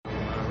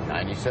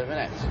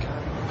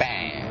37X.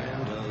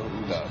 Band,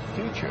 the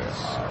future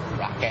of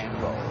rock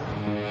and roll.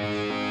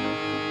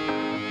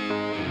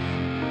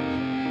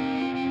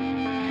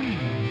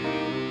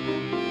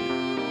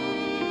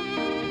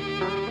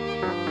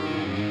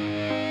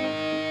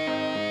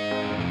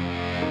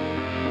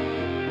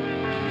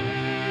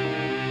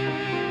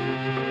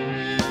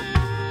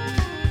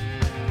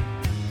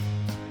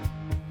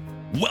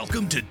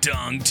 Welcome to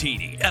Dong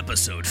Teeny,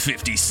 episode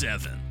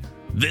 57.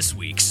 This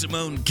week,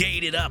 Simone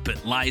gated up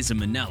at Liza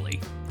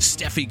Minnelli.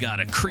 Steffi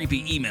got a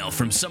creepy email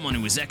from someone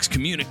who was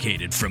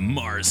excommunicated from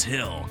Mars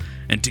Hill.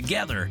 And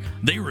together,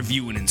 they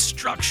review an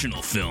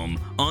instructional film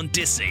on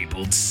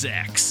disabled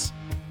sex.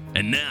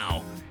 And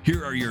now,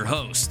 here are your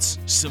hosts,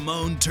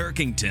 Simone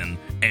Turkington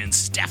and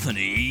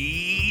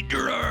Stephanie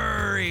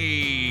Drury.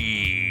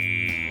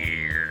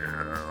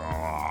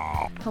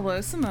 Hello,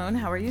 Simone.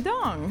 How are you,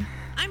 Dong?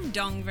 I'm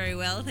Dong very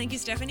well. Thank you,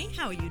 Stephanie.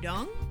 How are you,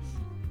 Dong?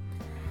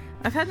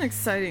 I've had an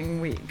exciting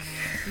week.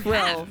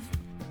 I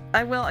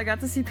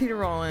got to see Peter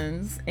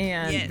Rollins,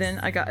 and then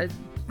I got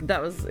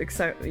that was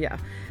exciting. Yeah.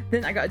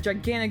 Then I got a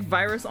gigantic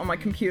virus on my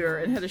computer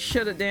and had to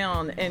shut it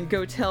down and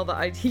go tell the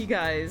IT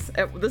guys,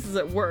 this is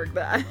at work,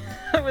 that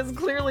I was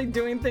clearly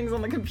doing things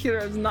on the computer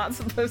I was not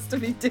supposed to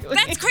be doing.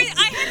 That's crazy.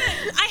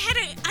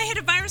 I had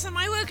a virus on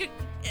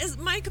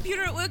my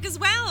computer at work as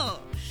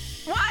well.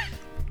 What?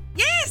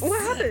 Yes! What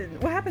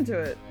happened? What happened to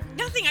it?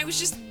 Nothing. I was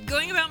just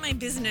going about my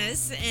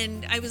business,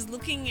 and I was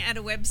looking at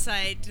a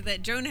website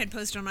that Joan had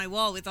posted on my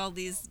wall with all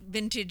these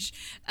vintage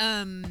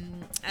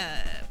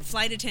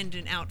flight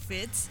attendant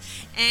outfits.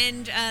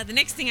 And the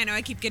next thing I know,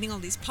 I keep getting all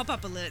these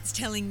pop-up alerts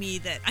telling me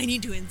that I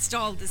need to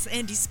install this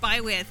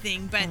anti-spyware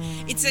thing. But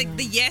it's like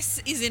the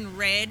yes is in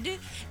red,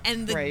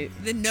 and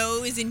the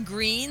no is in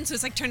green. So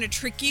it's like trying to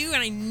trick you.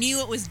 And I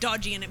knew it was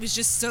dodgy, and it was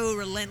just so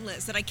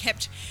relentless that I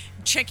kept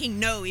checking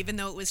no, even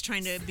though it was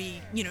trying to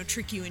be,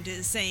 trick you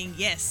into saying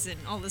yes and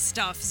all this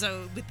stuff.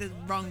 So with the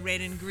wrong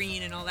red and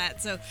green and all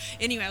that. So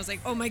anyway, I was like,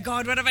 oh my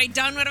God, what have I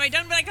done? What have I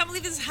done? But I can't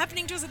believe this is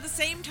happening to us at the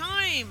same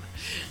time.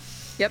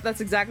 Yep,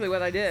 that's exactly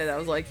what I did. I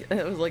was like,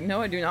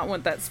 no, I do not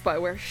want that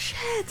spyware.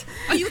 Shit.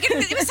 Oh, you were getting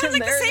it sounds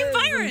like the same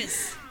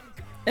virus.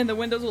 And the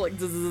windows were like,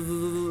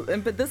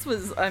 but this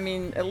was,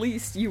 at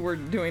least you were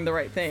doing the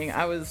right thing.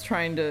 I was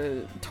trying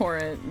to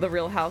torrent The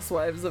Real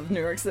Housewives of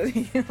New York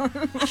City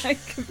on my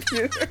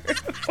computer.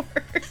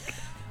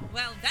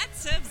 Well, that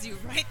serves you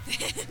right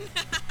then.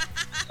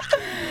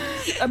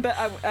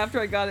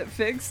 After I got it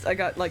fixed, I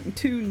got like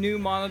 2 new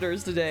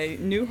monitors today,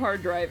 new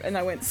hard drive, and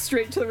I went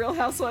straight to The Real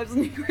Housewives of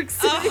New York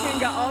City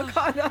and got all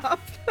caught up.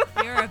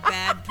 You're a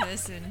bad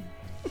person.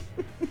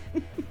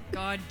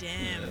 God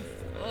damn.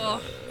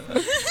 Oh.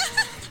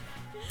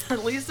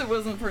 At least it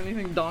wasn't for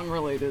anything Dong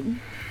related.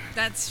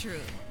 That's true,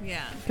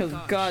 yeah. Because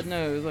God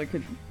knows I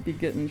could be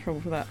getting in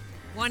trouble for that.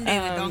 One day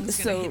the Dong's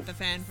gonna hit the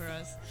fan for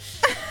us.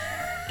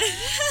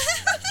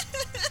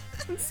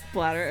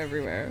 Splatter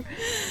everywhere.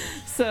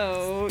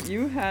 So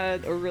you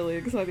had a really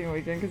exciting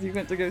weekend because you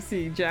went to go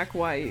see Jack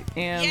White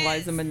and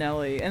Liza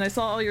Minnelli, and I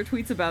saw all your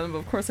tweets about him, but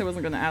of course I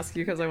wasn't going to ask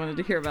you because I wanted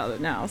to hear about it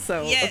now.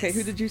 So okay,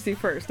 who did you see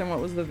first, and what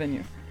was the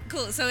venue?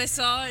 Cool. So I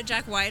saw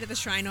Jack White at the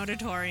Shrine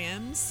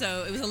Auditorium.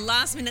 So it was a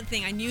last-minute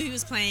thing. I knew he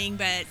was playing,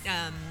 but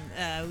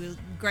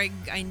Greg,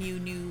 I knew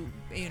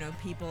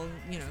people,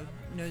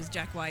 knows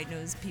Jack White,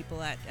 knows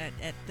people at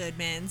Third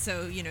Man.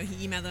 So, he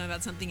emailed them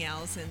about something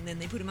else, and then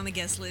they put him on the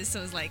guest list. So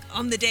I was like,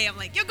 on the day, I'm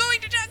like, you're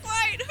going to Jack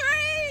White!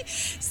 Hooray!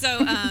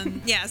 So,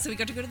 so we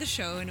got to go to the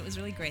show, and it was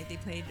really great. They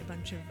played a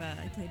bunch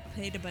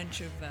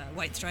of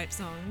White Stripes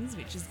songs,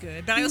 which is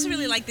good. But I also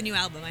really like the new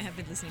album. I have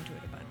been listening to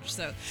it a bunch.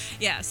 So,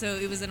 so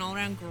it was an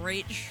all-around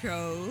great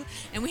show.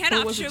 And we had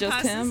after-show passes.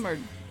 Was it just him, or...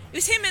 It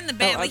was him and the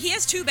band. He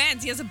has 2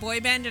 bands. He has a boy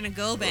band and a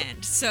girl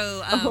band.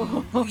 So, I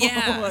didn't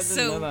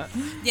know that.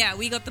 Yeah,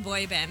 we got the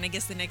boy band. I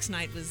guess the next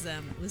night was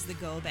the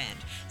girl band.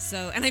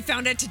 So, and I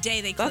found out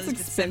today they closed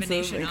with Seven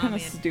Nation Army. That's expensive and kind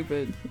of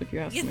stupid, if you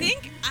ask me. You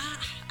think?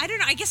 I don't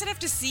know. I guess I'd have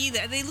to see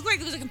that. They look like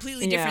it was a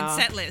completely different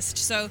set list.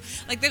 So,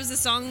 like, there was a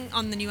song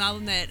on the new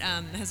album that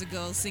has a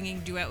girl singing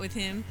a duet with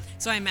him.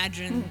 So I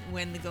imagine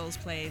when the girls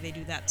play, they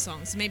do that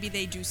song. So maybe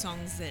they do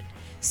songs that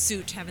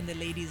suit having the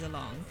ladies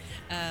along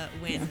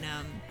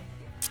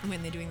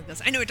when they're doing the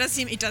girls. I know it does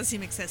seem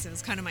excessive.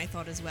 It's kind of my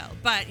thought as well.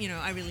 But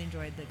I really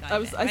enjoyed the guy.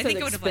 I think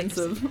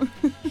expensive.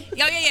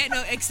 Yeah.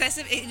 No,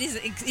 excessive.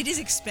 It is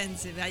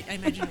expensive. I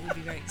imagine it would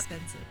be very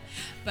expensive.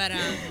 But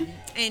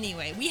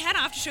anyway, we had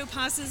after show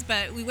passes,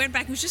 but we went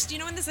back. It was just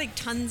when there's like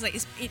tons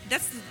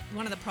that's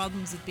one of the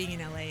problems with being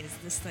in LA is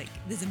this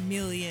there's a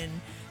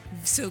million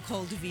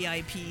so-called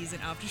VIPs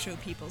and after-show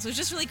people, so it was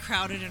just really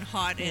crowded and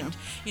hot, and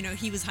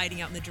he was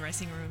hiding out in the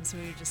dressing room, so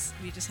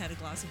we just had a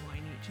glass of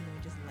wine each, and then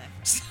we just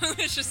left. So it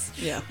was just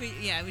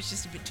it was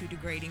just a bit too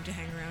degrading to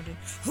hang around and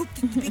hope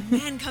that the big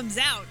man comes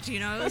out,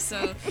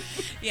 So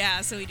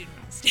so we didn't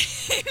want to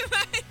stay.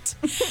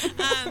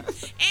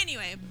 But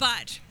anyway,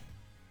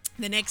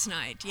 the next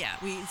night,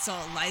 we saw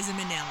Liza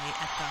Minnelli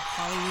at the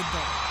Hollywood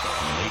Bowl.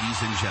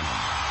 Ladies and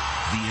gentlemen,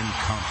 the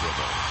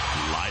incomparable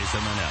Liza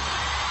Minnelli.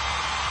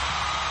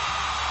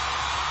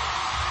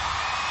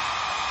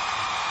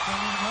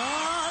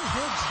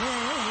 Another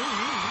day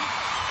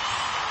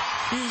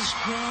is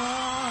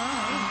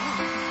gone.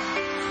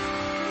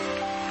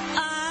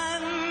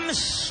 I'm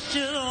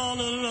still all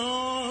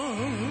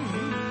alone.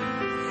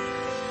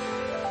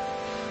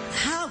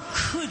 How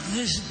could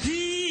this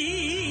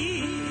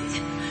be?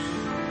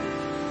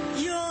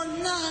 You're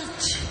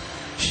not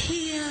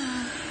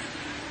here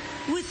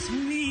with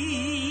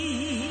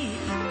me.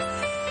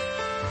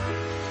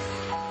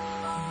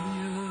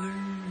 You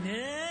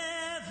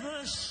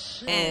never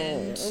said.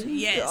 And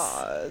yes,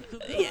 God.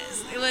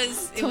 yes, it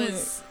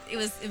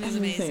was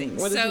amazing.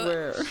 What did you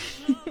wear?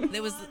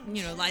 There was,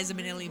 Liza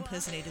Minnelli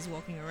impersonators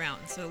walking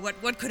around. So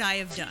what could I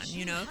have done,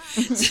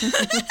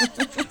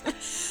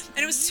 And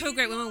it was so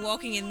great when we were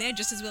walking in there,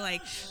 just as we're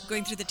like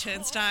going through the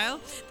turnstile.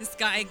 This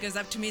guy goes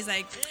up to me, he's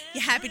like,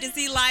 "You happy to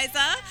see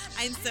Liza?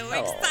 I'm so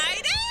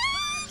excited!"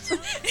 And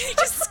he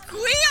just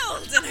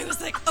squealed, and I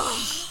was like,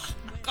 "Oh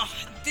God,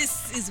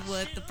 this is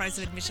worth the price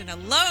of admission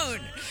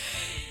alone."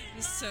 It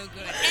was so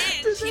good.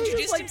 And Did he they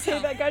introduced just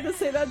himself. pay that guy to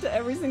say that to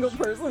every single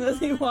person as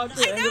he walked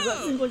in? I Because that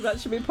know. seems like that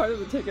should be part of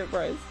the ticket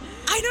price.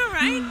 I know,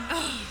 right?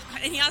 Oh,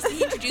 God. And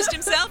he introduced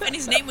himself, and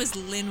his name was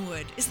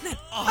Linwood. Isn't that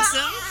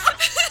awesome?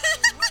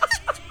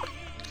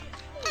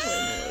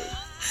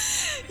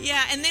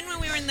 Yeah, and then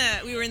when we were in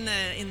the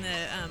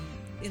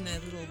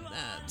little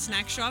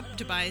snack shop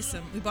to buy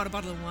we bought a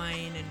bottle of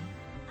wine and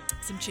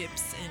some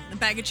chips, and a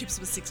bag of chips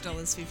was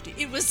 $6.50.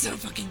 It was so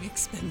fucking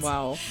expensive.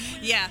 Wow.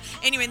 Yeah.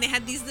 Anyway, and they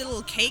had these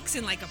little cakes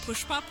in like a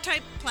push pop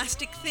type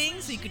plastic thing,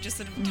 so you could just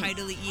sort of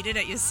tidily eat it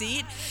at your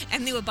seat.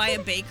 And they were by a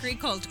bakery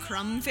called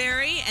Crumb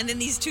Fairy, and then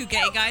these two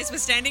gay guys were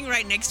standing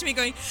right next to me,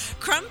 going,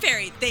 "Crumb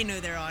Fairy, they know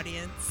their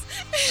audience."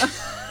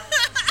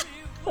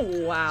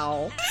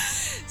 Wow.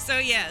 So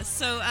yeah,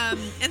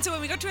 and so when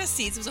we got to our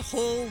seats, there was a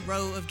whole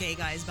row of gay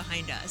guys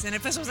behind us. And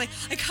at first I was like,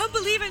 I can't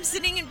believe I'm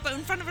sitting in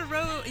front of a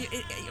row.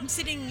 I'm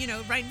sitting,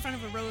 right in front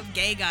of a row of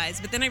gay guys.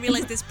 But then I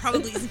realized this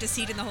probably isn't a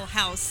seat in the whole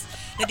house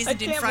that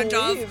isn't in front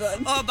of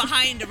or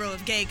behind a row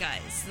of gay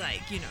guys.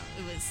 Like, it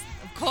was,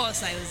 of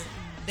course I was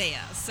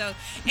there. So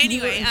anyway,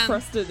 you were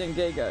encrusted in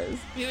gay guys.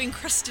 We were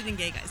encrusted in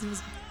gay guys. It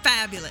was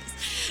fabulous.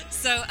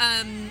 So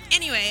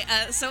anyway,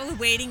 so we're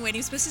waiting. It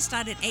was supposed to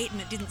start at 8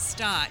 and it didn't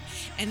start.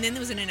 And then there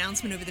was an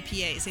announcement over the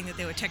PA saying that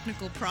there were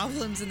technical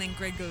problems, and then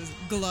Greg goes,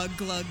 "Glug,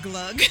 glug,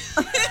 glug."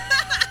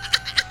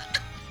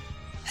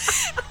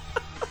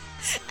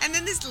 And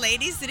then this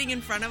lady sitting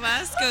in front of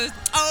us goes,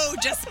 "Oh,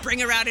 just bring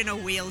her out in a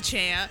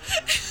wheelchair."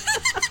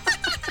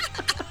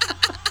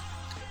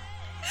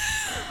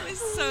 It was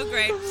so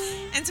great.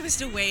 And so we're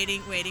still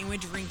waiting. We're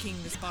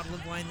drinking this bottle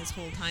of wine this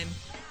whole time.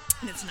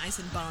 And it's nice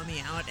and balmy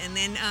out, and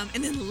then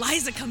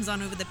Liza comes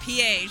on over the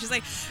PA. She's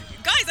like,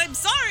 "Guys, I'm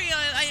sorry,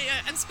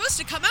 I'm supposed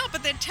to come out,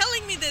 but they're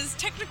telling me there's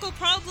technical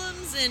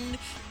problems and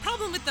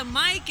problem with the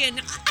mic, and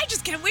I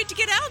just can't wait to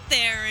get out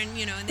there." And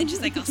and then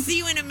she's like, "I'll see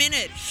you in a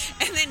minute."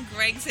 And then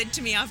Greg said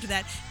to me after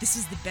that, "This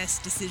is the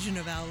best decision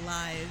of our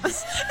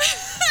lives."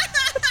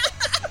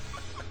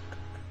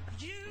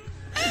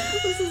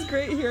 This is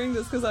great hearing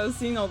this, because I was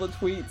seeing all the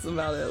tweets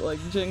about it. Like,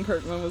 Jen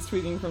Kirkman was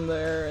tweeting from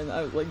there, and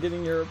I was like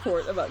getting your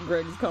report about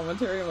Greg's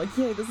commentary. I'm like,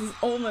 yeah, this is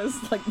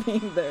almost like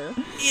being there.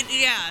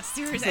 Yeah,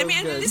 seriously. So I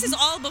mean, good. this is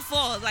all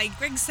before, like,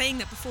 Greg's saying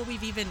that before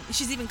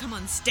she's even come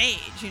on stage.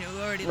 We're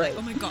already Right.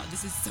 like, oh my God,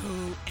 this is so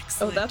Oh,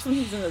 excellent. that's when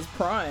he's in his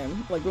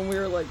prime. Like, when we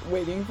were like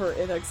waiting for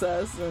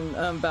INXS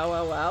and Bow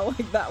Wow Wow.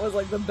 Like, that was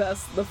like the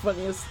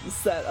funniest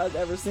set I've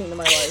ever seen in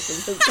my life.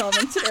 Was his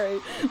commentary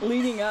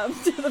leading up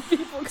to the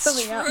people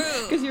coming out.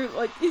 Because you're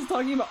like, he's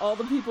talking about all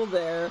the people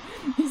there.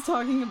 He's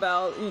talking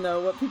about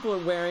what people are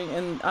wearing,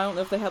 and I don't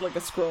know if they had like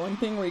a scrolling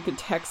thing where you could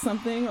text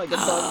something like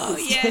above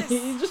the yes.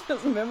 stage. Just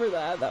remember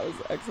that. That was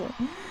excellent.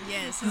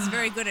 Yes, he's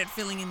very good at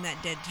filling in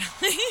that dead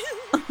time.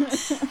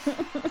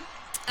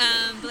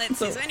 But let's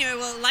see. So anyway,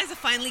 well, Liza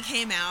finally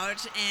came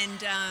out,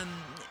 and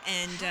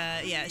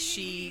yeah,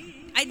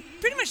 I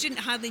pretty much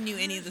hardly knew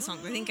any of the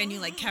songs. I think I knew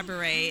like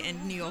Cabaret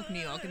and New York,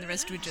 New York, and the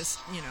rest were just,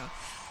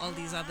 all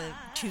these other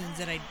tunes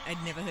that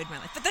I'd never heard in my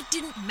life. But that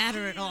didn't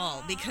matter at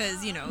all,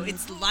 because,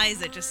 it's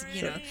Liza, just,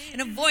 and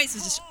her voice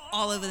was just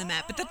all over the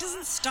map. But that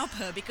doesn't stop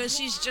her, because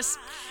she's just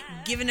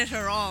giving it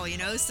her all,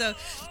 So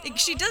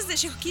she does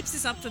this, she keeps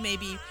this up for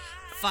maybe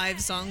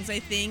 5 songs, I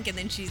think, and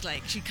then she's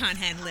like, she can't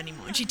handle it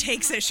anymore, and she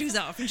takes her shoes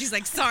off, and she's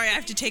like, "Sorry, I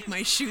have to take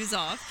my shoes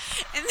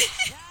off." And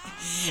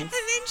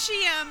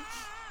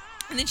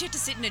then she had to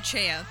sit in a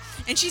chair,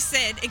 and she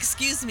said,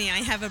 "Excuse me, I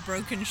have a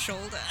broken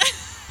shoulder."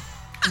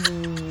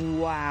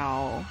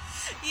 Wow.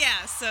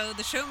 Yeah, so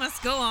the show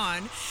must go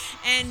on,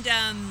 and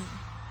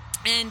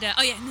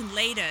then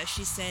later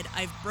she said,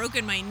 "I've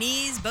broken my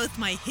knees, both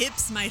my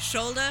hips, my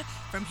shoulder.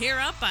 From here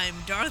up, I'm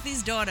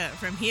Dorothy's daughter.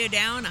 From here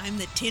down, I'm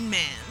the Tin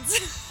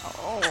Man's."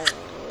 Oh,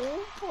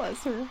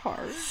 bless her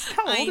heart.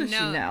 How old is she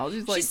now?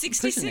 She's like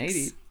 66. pushing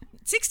 80.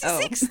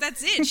 66. Oh.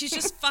 That's it. She's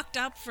just fucked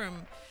up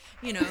from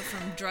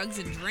from drugs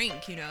and drink,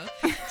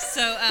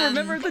 So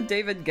remember the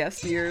David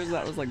Guest years?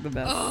 That was like the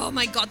best. Oh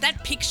my God,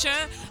 that picture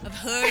of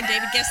her and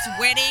David Guest's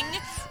wedding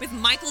with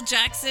Michael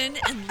Jackson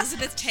and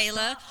Elizabeth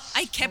Taylor.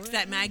 I kept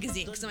that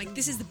magazine because I'm like,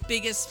 this is the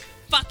biggest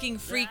fucking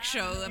freak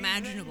show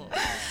imaginable.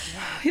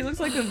 He looks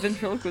like a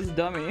ventriloquist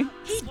dummy.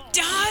 He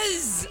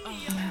does. Oh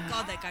my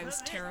God, that guy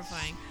was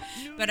terrifying.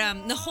 But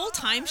the whole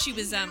time she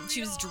was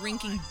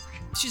drinking.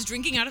 She was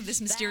drinking out of this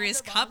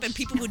mysterious cup, and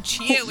people would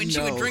cheer when she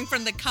would drink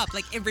from the cup,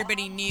 like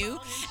everybody knew.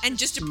 And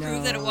just to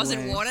prove that it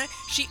wasn't water,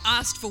 she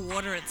asked for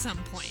water at some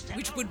point,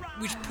 which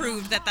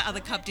proved that the other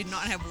cup did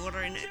not have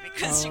water in it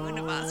because she wouldn't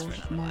have asked for it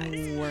otherwise.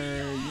 My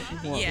word!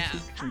 What was she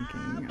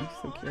drinking? I'm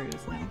so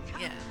curious now.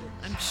 Yeah,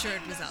 I'm sure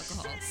it was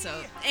alcohol. So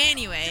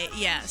anyway,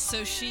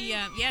 so she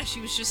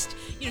was just,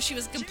 she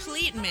was a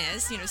complete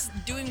mess.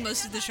 Doing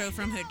most of the show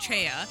from her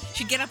chair.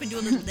 She'd get up and do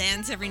a little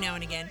dance every now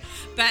and again,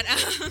 but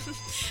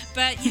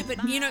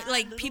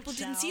like people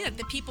didn't see that.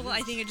 The people,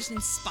 I think, are just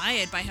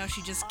inspired by how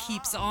she just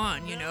keeps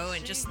on,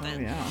 and just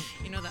the,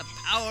 the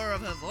power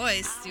of her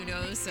voice,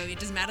 So it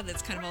doesn't matter that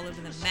it's kind of all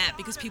over the map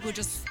because people are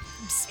just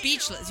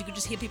speechless. You could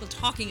just hear people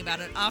talking about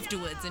it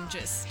afterwards and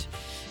just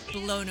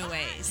blown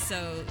away.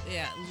 So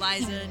yeah,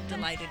 Liza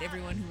delighted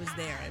everyone who was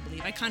there, I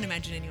believe. I can't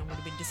imagine anyone would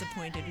have been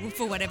disappointed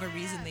for whatever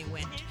reason they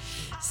went.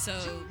 So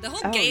the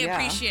whole gay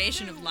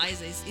appreciation of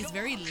Liza is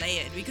very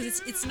layered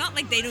because it's not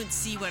like they don't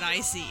see what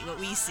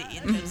we see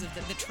in terms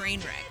of the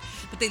train wreck,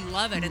 but they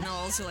love it and they'll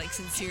also like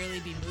sincerely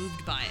be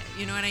moved by it.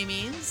 You know what I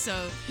mean?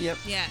 So yeah,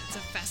 it's a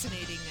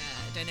fascinating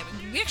dynamic.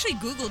 We actually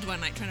Googled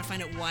one night trying to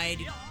find out why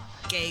did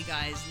gay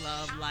guys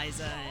love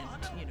Liza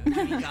and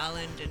Judy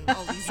Garland and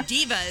all these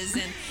divas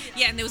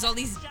and there was all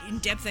these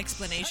in-depth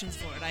explanations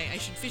for it. I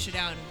should fish it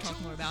out and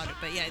talk more about it,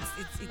 but yeah,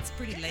 it's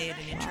pretty layered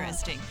and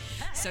interesting.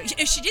 So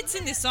she did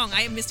sing this song.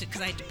 I missed it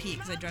because I had to pee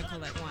because I drank all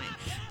that wine,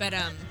 but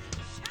and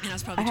I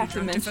was probably too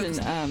drunk to focus.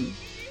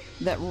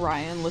 That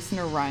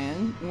listener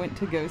Ryan, went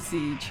to go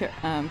see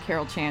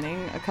Carol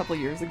Channing a couple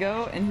years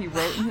ago, and he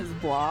wrote in his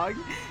blog,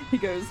 he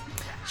goes,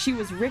 "She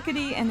was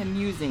rickety and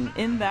amusing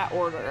in that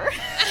order."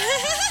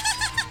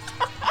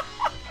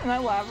 And I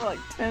laughed for like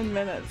 10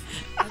 minutes.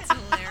 That's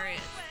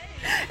hilarious.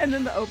 And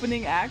then the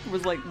opening act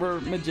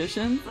were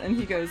magicians, and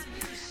he goes,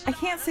 "I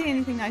can't say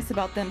anything nice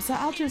about them, so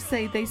I'll just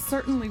say they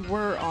certainly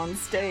were on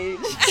stage."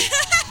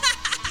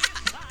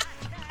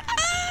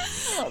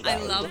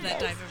 I love that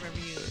type of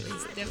review.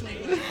 It's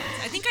definitely.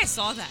 I think I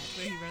saw that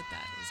where he wrote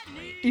that. It was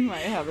great. You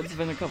might have. It's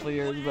been a couple of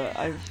years, but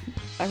I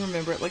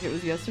remember it like it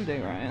was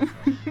yesterday, Ryan.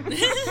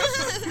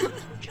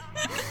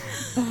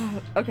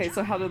 Okay,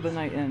 so how did the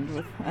night end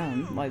with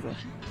Liza?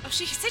 Oh,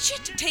 she said she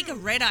had to take a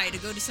red eye to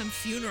go to some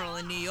funeral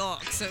in New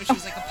York, so she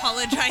was like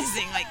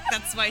apologizing, like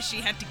that's why she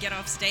had to get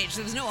off stage.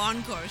 There was no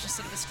encore; it was just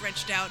sort of a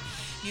stretched out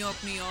New York,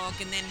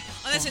 and then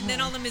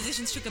then all the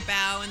musicians took a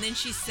bow, and then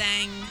she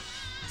sang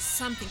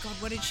something. God,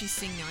 what did she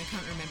sing now? I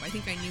can't remember. I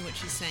think I knew what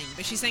she sang,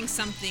 but she sang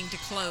something to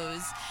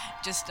close,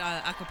 just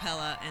a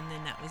cappella, and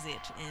then that was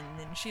it, and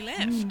then she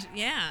left.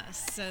 Yeah,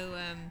 so.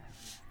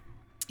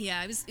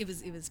 Yeah, it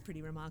was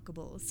pretty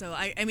remarkable. So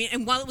I mean,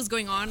 and while it was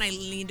going on, I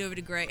leaned over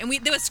to Greg, and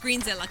there were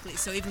screens there, luckily.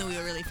 So even though we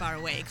were really far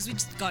away, because we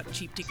just got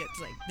cheap tickets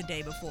like the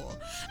day before,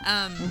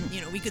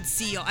 we could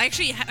see. I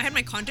actually had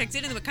my contacts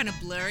in, and they were kind of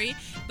blurry,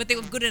 but they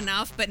were good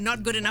enough, but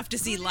not good enough to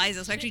see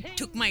Liza. So I actually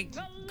took my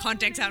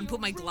contacts out and put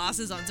my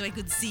glasses on so I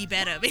could see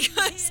better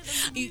because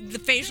the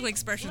facial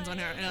expressions on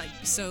her are like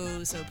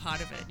so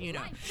part of it,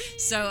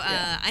 So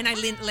and I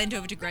leaned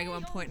over to Greg at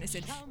one point and I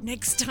said,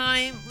 "Next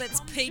time, let's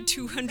pay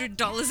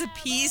 $200 a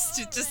piece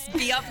to just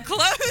be up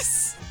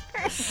close."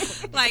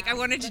 Like I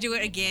wanted to do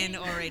it again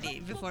already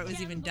before it was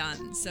even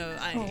done. So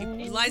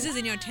if Liza's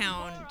in your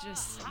town,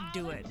 just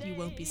do it. You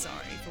won't be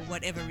sorry for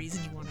whatever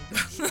reason you want to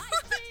go.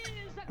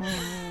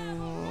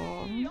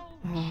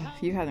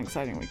 You had an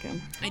exciting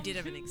weekend. I did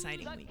have an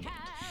exciting weekend.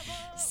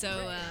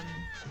 So,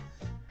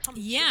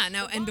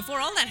 no, and before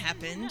all that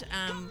happened,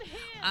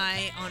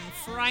 on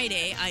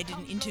Friday I did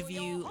an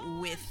interview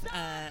with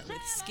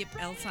Skip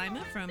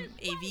Elsheimer from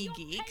AV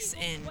Geeks,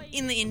 and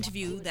in the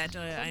interview that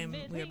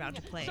we're about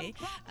to play,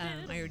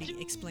 I already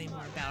explained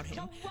more about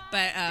him.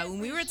 But when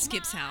we were at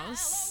Skip's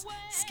house,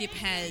 Skip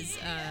has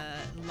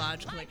a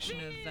large collection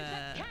of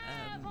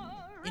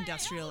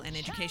industrial and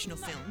educational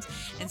films,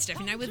 and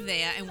Stephanie and I were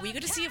there, and we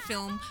got to see a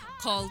film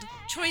called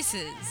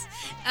Choices.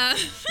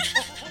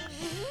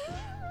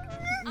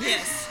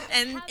 Yes,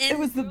 and it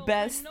was the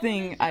best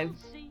thing I've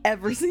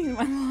ever seen in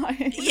my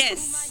life.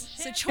 Yes.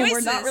 So Choices. And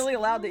we're not really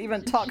allowed to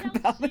even talk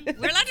about it.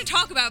 We're allowed to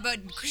talk about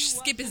it, but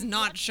Skip is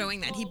not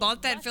showing that. He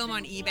bought that film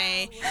on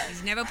eBay.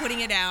 He's never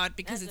putting it out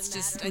because it's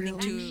just, I think,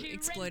 too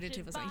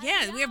exploitative or something.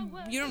 Yeah,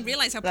 you don't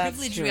realize how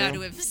privileged we are to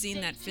have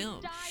seen that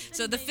film.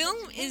 So the film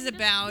is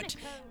about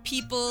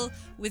people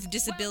with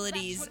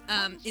disabilities.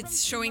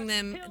 It's showing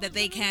them that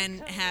they can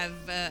have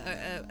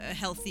a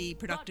healthy,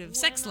 productive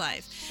sex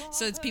life.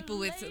 So it's people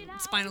with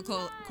spinal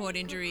cord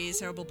injuries,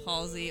 cerebral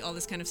palsy, all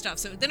this kind of stuff.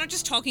 So they're not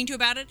just talking to you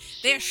about it,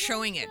 they're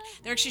showing it.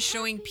 They're actually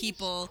showing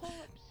people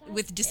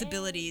with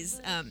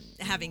disabilities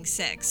having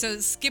sex. So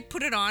Skip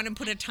put it on and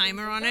put a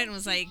timer on it and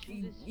was like,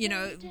 you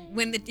know,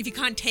 if you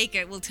can't take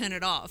it, we'll turn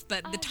it off.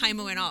 But the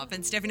timer went off,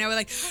 and Stephanie and I were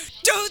like,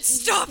 don't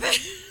stop it.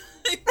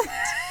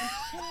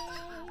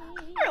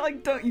 You're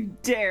like, don't you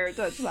dare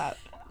touch that.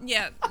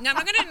 Yeah, no, I'm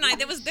not gonna deny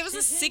there was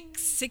a sick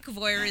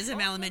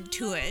voyeurism element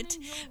to it,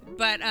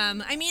 but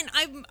I mean,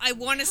 I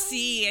want to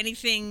see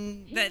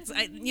anything that's,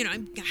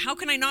 how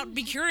can I not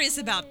be curious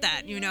about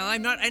that? You know, I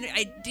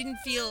didn't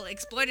feel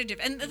exploitative,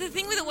 and the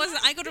thing with it was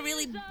that I got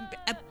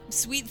a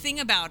sweet thing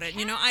about it.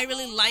 You know, I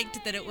really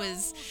liked that it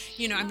was,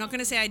 you know, I'm not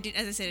gonna say I did,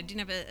 as I said, I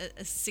didn't have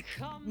a sick,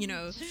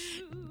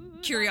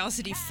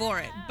 curiosity for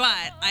it,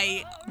 but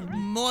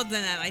more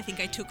than that, I think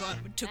I took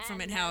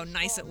from it how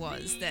nice it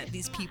was that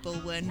these people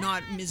were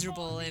not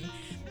miserable and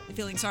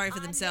feeling sorry for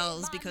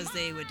themselves because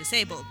they were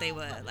disabled. They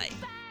were like,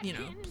 you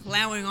know,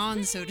 plowing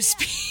on, so to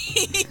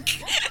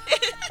speak.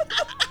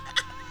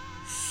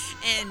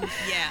 And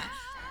yeah.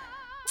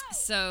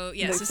 So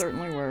yeah, they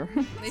certainly were.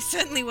 They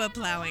certainly were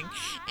plowing,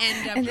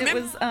 and it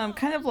was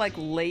kind of like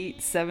late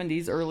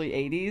 70s, early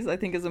 80s. I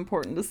think is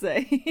important to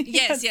say.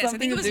 Yes, I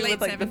think it was late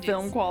with, like 70s. The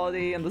film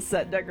quality and the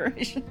set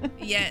decoration.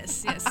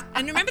 Yes.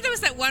 And remember, there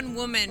was that one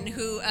woman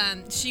who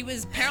she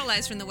was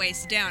paralyzed from the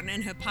waist down,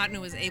 and her partner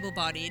was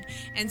able-bodied,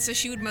 and so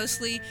she would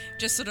mostly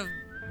just sort of.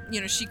 You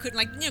know, she couldn't,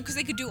 because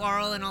they could do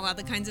oral and all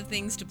other kinds of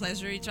things to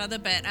pleasure each other,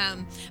 but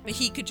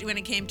he could, when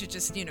it came to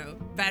just,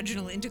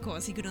 vaginal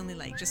intercourse, he could only,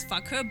 just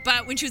fuck her.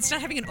 But when she would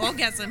start having an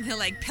orgasm, her,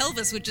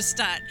 pelvis would just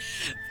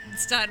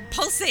start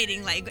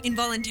pulsating,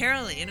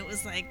 involuntarily, and it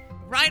was,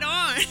 right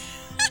on.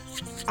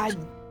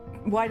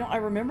 Why don't I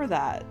remember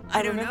that?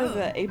 I don't remember know.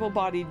 the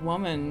able-bodied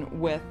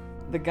woman with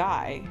the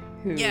guy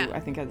who I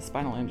think had a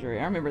spinal injury.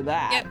 I remember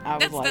that. Yeah,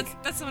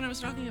 that's the one I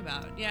was talking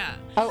about. Yeah.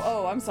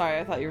 Oh, I'm sorry.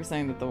 I thought you were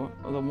saying that the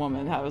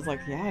woman. I was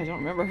like, I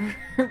don't remember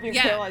her being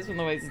paralyzed from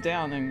the waist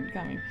down and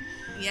coming.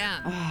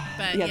 Yeah.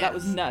 But that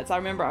was nuts. I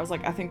remember. I was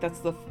like, I think that's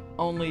the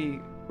only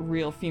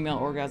real female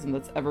orgasm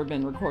that's ever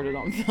been recorded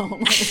on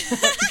film.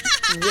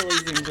 Really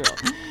zoomed real.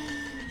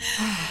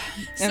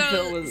 And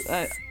Phil was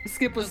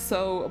Skip was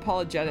so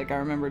apologetic. I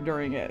remember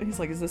during it, he's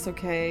like, "Is this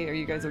okay? Are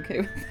you guys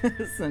okay with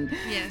this?" And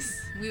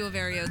yes, we were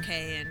very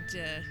okay. And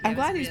I'm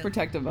glad he's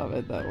protective of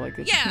it, though.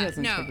 He has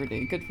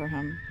integrity. Good for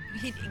him.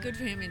 Good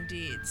for him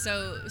indeed.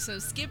 So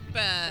Skip,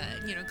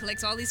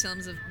 collects all these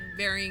films of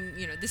varying.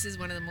 This is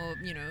one of the more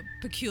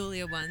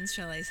peculiar ones,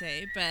 shall I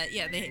say? But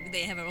yeah,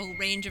 they have a whole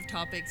range of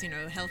topics.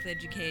 Health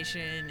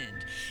education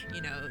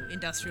and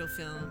industrial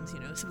films.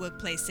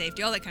 Workplace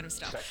safety, all that kind of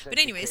stuff. But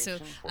anyway, so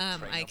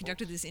I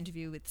conducted this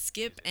interview with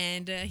Skip,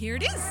 and here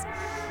it is.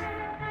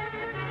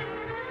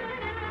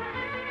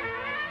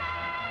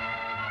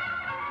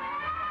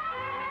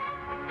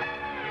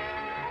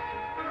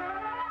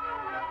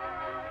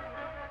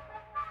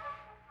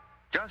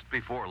 Just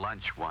before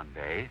lunch one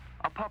day,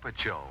 a puppet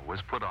show was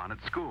put on at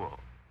school.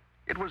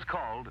 It was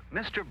called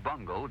Mr.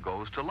 Bungle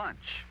Goes to Lunch.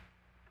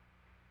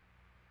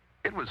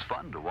 It was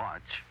fun to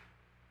watch.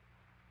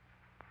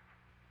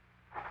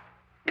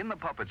 In the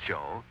puppet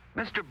show,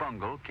 Mr.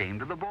 Bungle came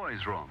to the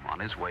boys' room on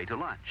his way to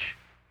lunch.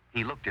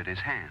 He looked at his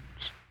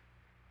hands.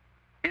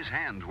 His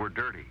hands were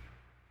dirty,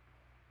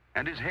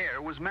 and his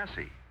hair was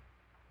messy.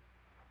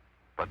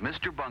 But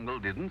Mr. Bungle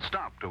didn't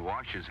stop to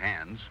wash his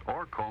hands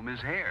or comb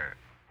his hair.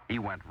 He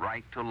went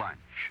right to lunch.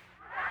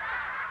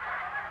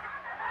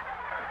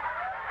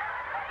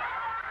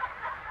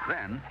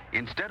 Then,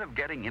 instead of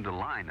getting into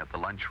line at the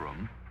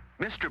lunchroom,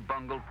 Mr.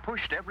 Bungle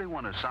pushed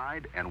everyone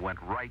aside and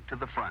went right to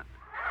the front.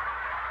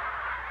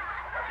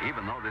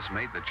 Even though this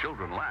made the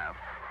children laugh,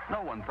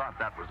 no one thought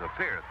that was a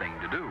fair thing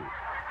to do.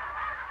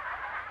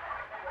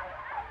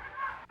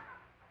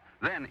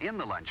 Then, in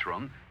the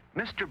lunchroom,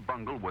 Mr.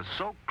 Bungle was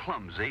so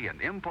clumsy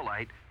and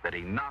impolite that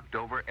he knocked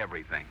over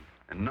everything,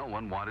 and no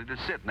one wanted to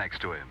sit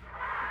next to him.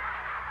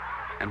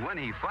 And when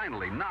he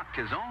finally knocked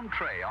his own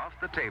tray off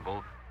the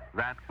table,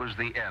 that was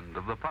the end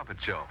of the puppet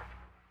show.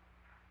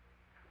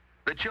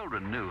 The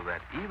children knew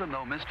that even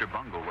though Mr.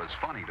 Bungle was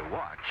funny to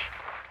watch,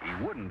 he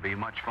wouldn't be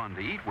much fun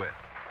to eat with.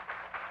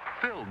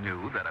 Phil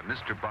knew that a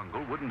Mr.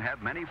 Bungle wouldn't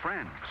have many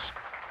friends.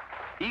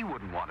 He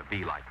wouldn't want to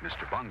be like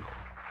Mr. Bungle.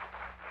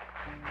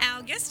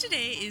 Our guest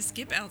today is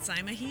Skip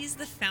Alzheimer. He's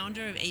the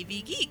founder of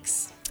AV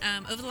Geeks.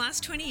 Over the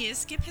last 20 years,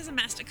 Skip has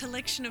amassed a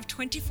collection of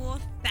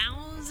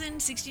 24,000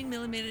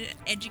 16mm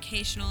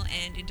educational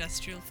and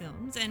industrial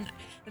films, and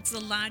that's the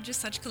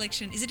largest such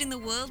collection. Is it in the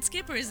world,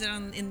 Skip, or is it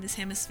in this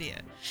hemisphere?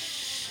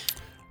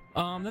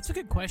 That's a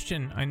good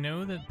question. I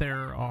know that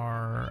there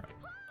are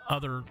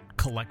other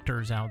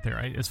collectors out there.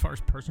 As far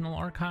as personal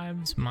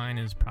archives, mine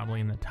is probably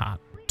in the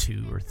top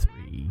 2 or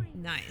 3.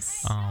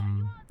 Nice.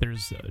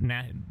 There's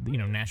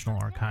National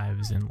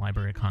Archives and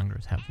Library of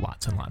Congress have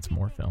lots and lots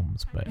more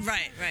films, but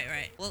right.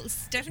 Well,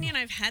 Stephanie and I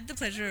have had the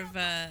pleasure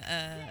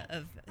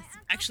of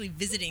actually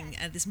visiting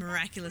this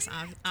miraculous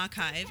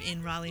archive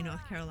in Raleigh,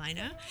 North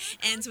Carolina,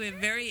 and so we're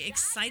very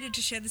excited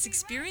to share this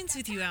experience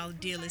with you, our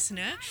dear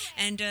listener,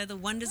 and the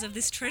wonders of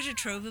this treasure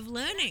trove of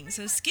learning.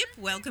 So, Skip,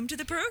 welcome to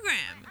the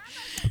program.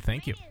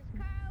 Thank you.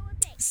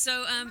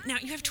 So now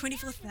you have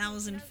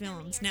 24,000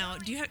 films. Now,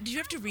 do you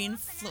have to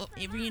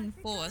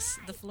reinforce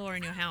the floor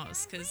in your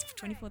house? Because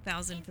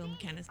 24,000 film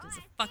canisters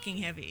are fucking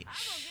heavy.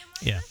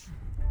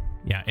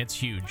 Yeah, it's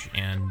huge,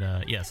 and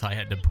yes, I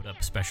had to put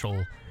up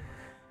special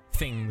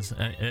things.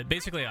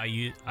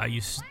 Basically,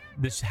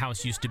 this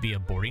house used to be a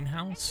boarding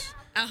house,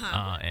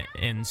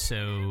 and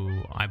so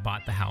I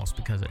bought the house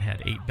because it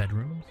had 8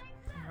 bedrooms.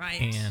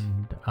 Right.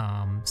 And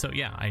so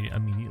yeah, I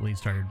immediately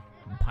started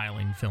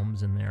piling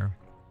films in there.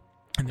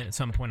 And then at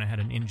some point I had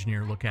an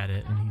engineer look at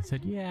it, and he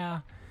said, yeah,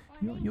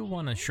 you'll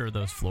want to shore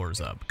those floors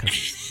up because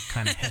it's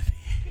kind of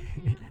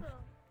heavy.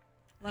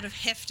 A lot of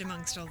heft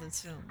amongst all those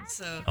films.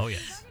 So. Oh,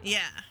 yes. Yeah.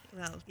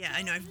 Well, yeah,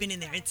 I know. I've been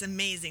in there. It's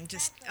amazing.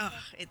 Just,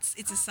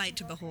 it's a sight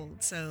to behold.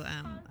 So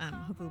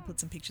hopefully we'll put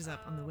some pictures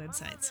up on the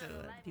website so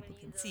people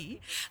can see.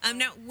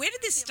 Now, where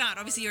did this start?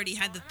 Obviously, you already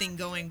had the thing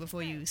going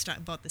before you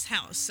bought this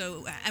house.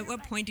 So at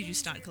what point did you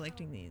start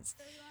collecting these?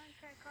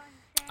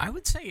 I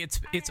would say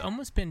it's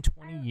almost been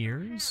 20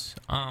 years.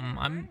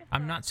 I'm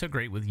not so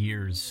great with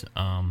years.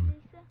 And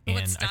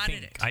what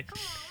started it?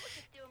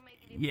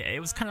 Yeah, it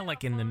was kind of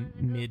like in the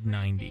mid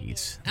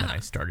 90s that I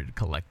started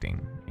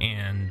collecting,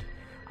 and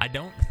I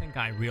don't think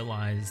I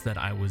realized that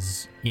I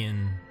was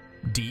in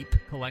deep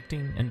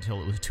collecting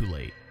until it was too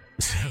late.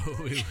 So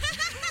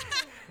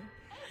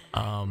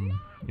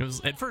it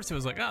was at first it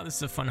was like, oh, this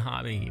is a fun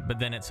hobby, but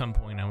then at some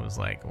point I was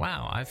like,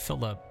 wow, I've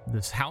filled up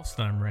this house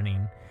that I'm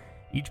renting.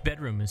 Each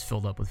bedroom is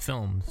filled up with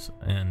films,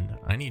 and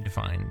I need to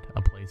find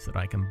a place that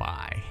I can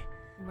buy.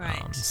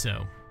 Right.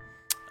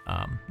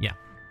 Yeah.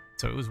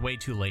 So it was way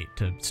too late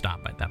to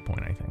stop at that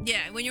point, I think.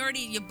 Yeah, when you're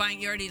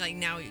already like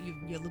now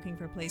you're looking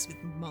for a place with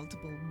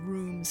multiple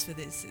rooms for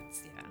this.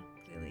 It's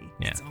clearly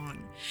it's on.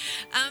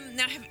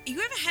 Now, have you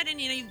ever had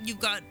any?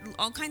 You've got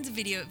all kinds of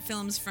video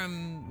films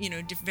from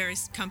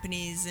various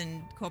companies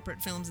and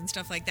corporate films and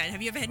stuff like that.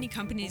 Have you ever had any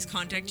companies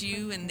contact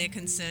you and they're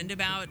concerned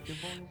about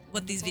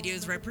what these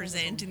videos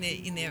represent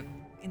in their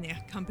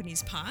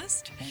company's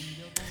past?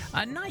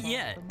 Not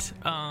yet.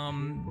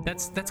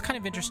 That's kind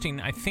of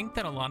interesting. I think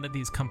that a lot of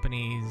these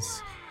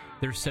companies,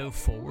 they're so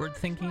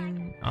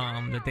forward-thinking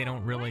that they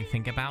don't really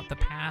think about the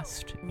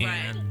past. Right.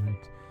 And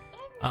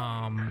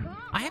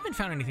I haven't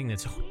found anything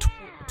that's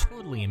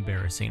totally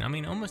embarrassing. I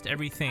mean, almost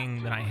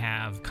everything that I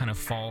have kind of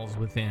falls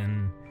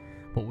within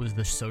what was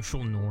the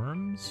social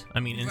norms. I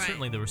mean, and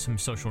certainly there were some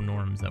social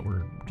norms that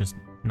were just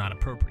not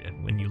appropriate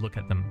when you look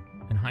at them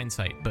in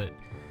hindsight, but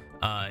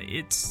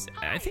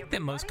I think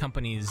that most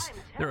companies,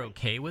 they're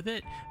okay with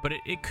it, but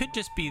it could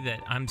just be that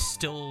I'm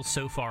still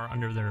so far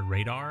under their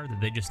radar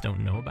that they just don't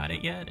know about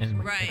it yet,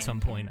 and at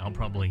some point I'll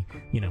probably,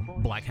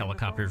 black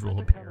helicopters will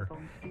appear,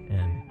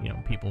 and,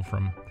 people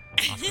from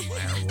Oscar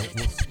Mayer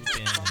will swoop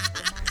in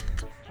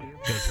and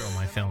go through all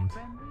my films.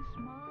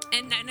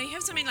 And now you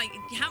have something like,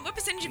 what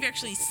percentage have you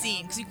actually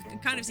seen? Because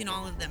you've kind of seen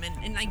all of them,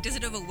 and like, does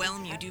it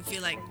overwhelm you? Do you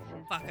feel like,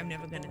 fuck, I'm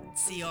never going to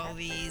see all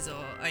these,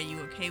 or are you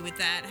okay with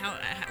that?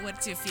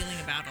 What's your feeling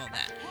about all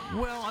that?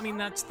 Well, I mean,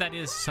 that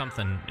is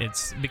something.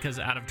 It's because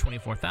out of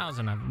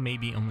 24,000, I've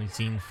maybe only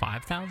seen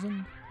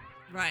 5,000.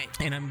 Right.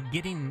 And I'm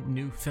getting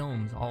new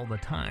films all the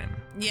time.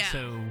 Yeah.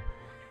 So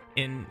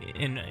in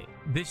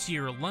this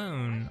year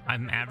alone,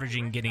 I'm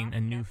averaging getting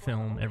a new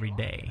film every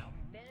day.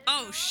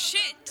 Oh,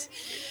 shit.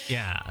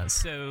 Yeah,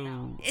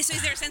 so is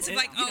there a sense of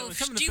like,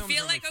 do you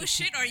feel like, oh,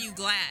 shit, or are you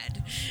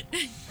glad?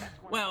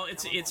 Well,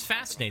 it's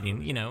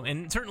fascinating,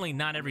 and certainly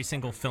not every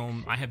single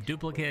film. I have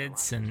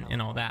duplicates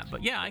and all that,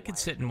 but yeah, I could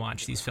sit and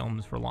watch these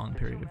films for a long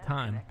period of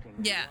time.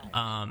 Yeah.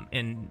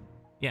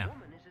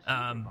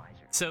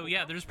 So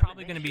yeah, there's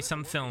probably going to be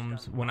some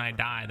films when I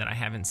die that I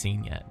haven't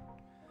seen yet.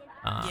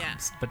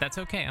 But that's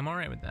okay. I'm all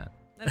right with that.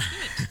 That's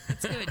good.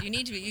 That's good. You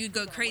need to be. You'd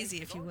go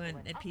crazy if you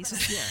weren't at peace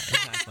with it. Yeah,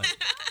 exactly.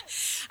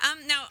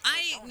 Now,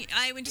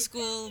 I went to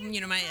school,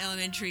 my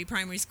elementary,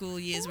 primary school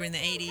years were in the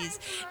 80s,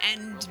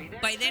 and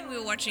by then we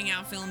were watching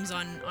our films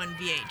on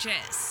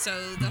VHS, so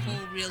the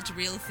whole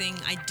reel-to-reel thing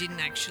I didn't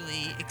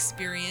actually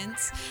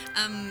experience.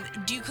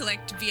 Do you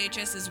collect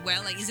VHS as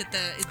well? Like, is it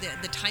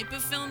the type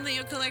of film that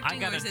you're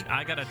collecting?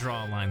 I gotta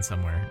draw a line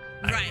somewhere.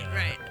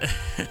 Right.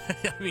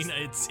 I mean,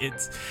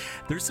 it's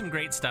there's some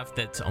great stuff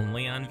that's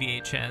only on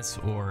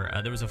VHS, or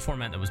there was a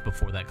format that was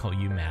before that called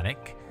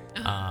U-matic.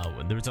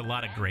 There was a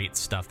lot of great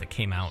stuff that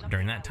came out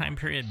during that time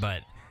period,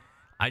 but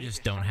I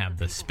just don't have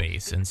the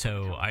space, and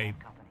so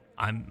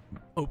I'm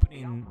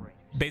opening.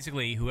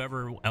 Basically,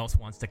 whoever else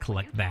wants to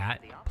collect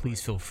that,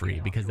 please feel free,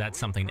 because that's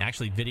something.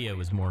 Actually, video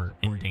is more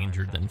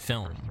endangered than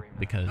film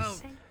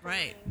because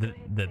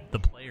the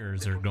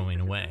players are going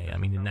away. I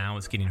mean, now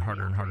it's getting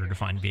harder and harder to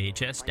find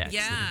VHS decks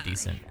that are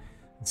decent.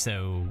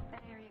 So,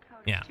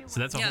 so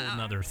that's a whole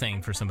nother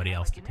thing for somebody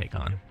else to take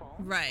on.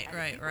 Right.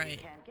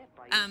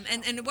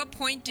 And at what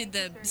point did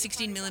the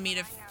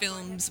 16mm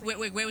films?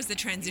 Where was the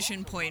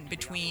transition point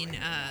between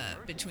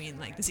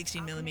like the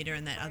 16mm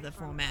and that other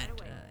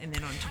format, and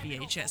then onto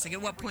VHS? Like,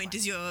 at what point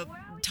does your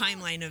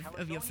timeline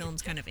of your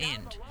films kind of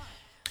end?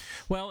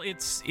 Well,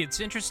 it's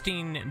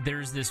interesting.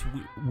 There's this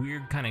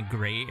weird kind of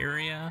gray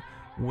area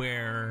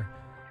where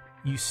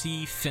you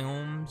see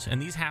films,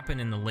 and these happen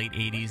in the late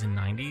 80s and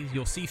 90s.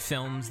 You'll see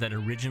films that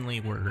originally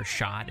were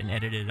shot and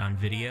edited on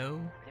video,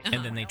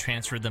 and then they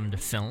transferred them to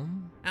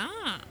film.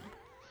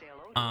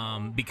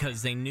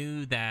 Because they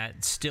knew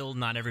that still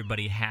not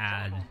everybody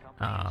had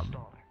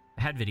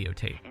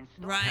videotape,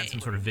 had some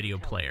sort of video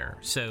player.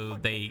 So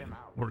they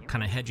were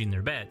kind of hedging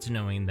their bets,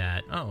 knowing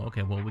that, oh,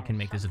 okay, well, we can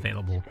make this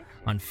available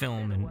on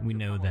film, and we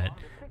know that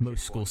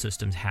most school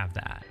systems have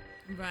that.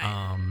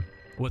 Right.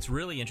 What's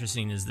really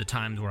interesting is the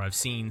times where I've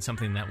seen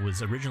something that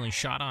was originally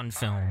shot on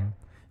film,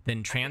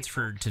 then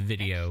transferred to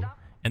video,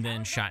 and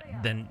then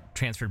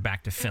transferred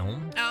back to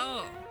film.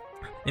 Oh.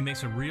 It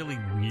makes a really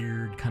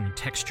weird, kind of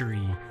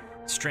textury,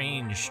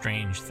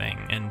 strange thing.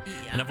 And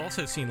I've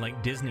also seen,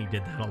 like, Disney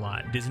did that a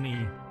lot.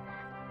 Disney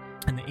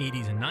in the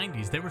 80s and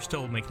 90s, they were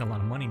still making a lot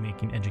of money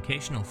making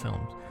educational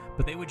films,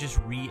 but they would just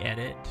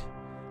re-edit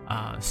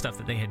stuff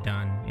that they had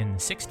done in the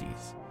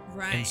 60s.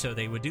 Right. And so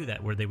they would do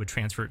that, where they would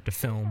transfer it to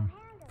film,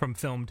 from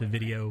film to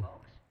video.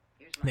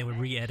 They would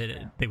re-edit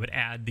it. They would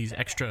add these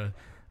extra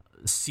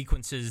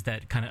sequences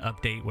that kind of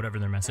update whatever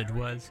their message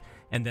was,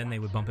 and then they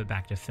would bump it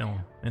back to film.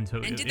 And so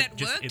did that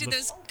work? Did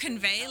those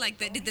convey, like,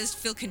 did those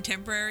feel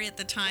contemporary at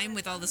the time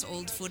with all this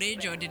old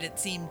footage, or did it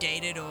seem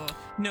dated? Or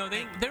no,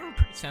 they were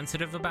pretty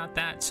sensitive about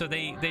that, so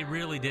they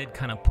really did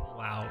kind of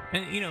pull out.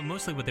 And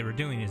mostly what they were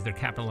doing is they're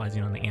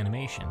capitalizing on the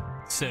animation,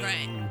 so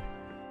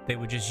they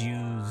would just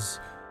use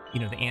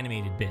the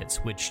animated bits,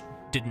 which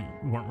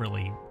weren't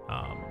really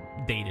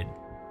dated.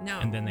 No,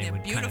 and then they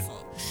would beautiful.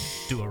 Kind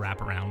of do a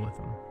wraparound with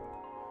them.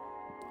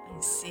 I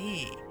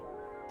see.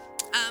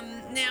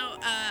 Now,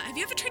 have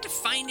you ever tried to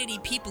find any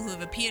people who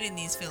have appeared in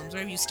these films, or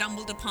have you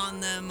stumbled upon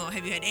them, or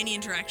have you had any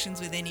interactions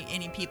with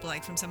any people,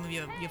 like from some of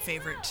your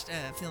favorite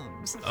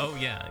films? Oh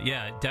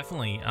yeah,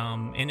 definitely.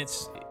 And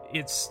it's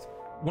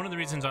one of the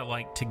reasons I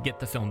like to get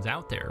the films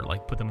out there,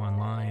 like put them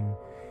online,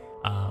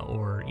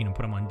 or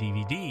put them on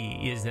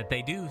DVD, is that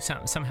they do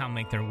somehow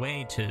make their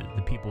way to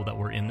the people that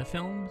were in the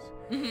films,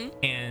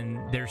 and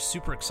they're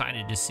super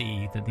excited to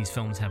see that these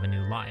films have a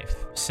new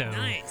life. So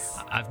nice.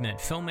 I've met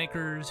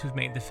filmmakers who've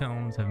made the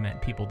films. I've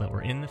met people that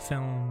were in the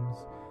films.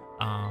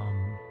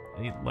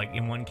 Like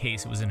in one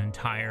case, it was an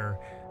entire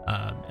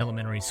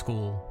elementary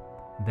school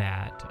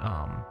that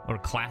or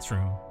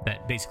classroom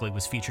that basically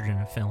was featured in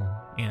a film,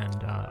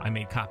 and I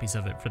made copies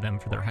of it for them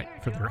for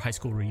their high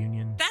school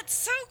reunion. That's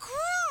so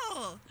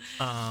cool.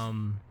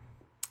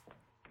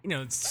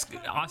 It's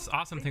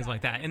awesome things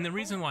like that. And the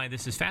reason why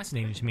this is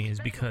fascinating to me is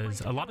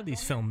because a lot of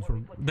these films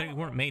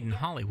weren't made in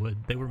Hollywood.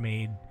 They were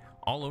made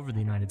all over the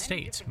United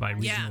States by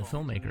regional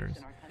filmmakers.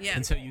 Yeah.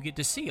 And so you get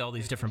to see all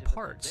these different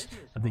parts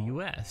of the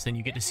U.S., and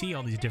you get to see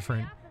all these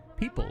different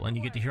people, and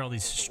you get to hear all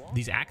these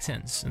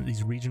accents and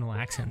these regional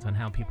accents on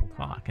how people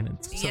talk, and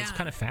it's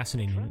kind of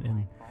fascinating.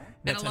 And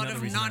that's a lot another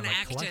of reason I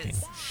like collecting.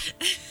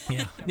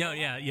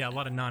 non-actors. Yeah, a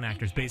lot of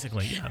non-actors,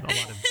 basically. Yeah, a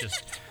lot of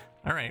just,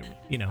 all right,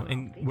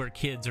 and where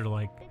kids are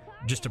like,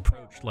 just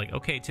approached like,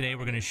 okay, today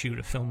we're going to shoot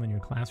a film in your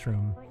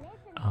classroom,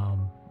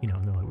 and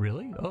they're like,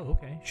 really? Oh,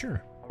 okay,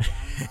 sure.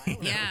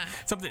 Yeah.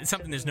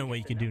 Something there's no way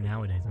you can do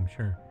nowadays, I'm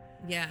sure.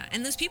 Yeah,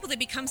 and those people, they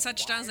become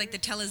such stars, like the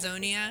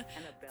Telezonia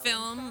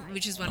film,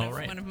 which is one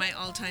of my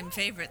all-time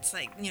favorites.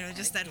 Like,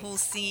 just that whole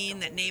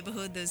scene, that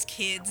neighborhood, those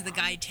kids, the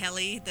guy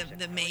Telly,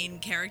 the main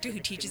character who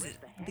teaches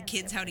the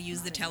kids how to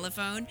use the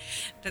telephone.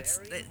 That's,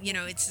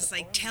 it's just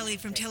like Telly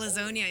from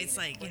Telezonia. It's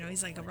like,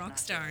 he's like a rock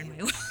star in my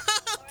world.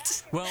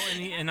 Well,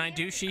 and I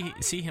do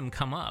see him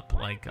come up.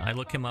 Like, I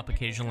look him up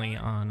occasionally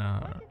on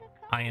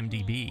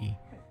IMDb,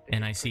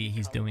 and I see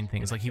he's doing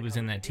things. Like, he was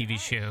in that TV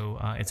show,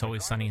 It's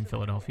Always Sunny in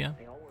Philadelphia.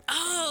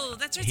 Oh,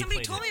 that's right.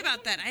 Somebody told me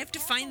about that. I have to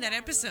find that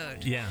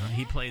episode. Yeah,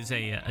 he plays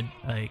a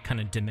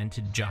kind of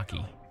demented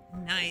jockey.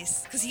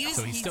 Nice, because he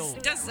still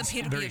does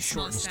appear to be very of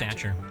short in small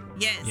stature.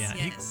 Yes, yeah.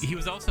 yes. He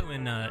was also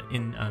in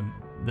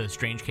The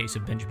Strange Case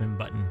of Benjamin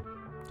Button.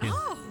 Too.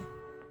 Oh,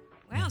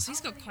 wow! So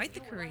he's got quite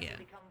the career.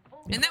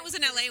 Yeah. And that was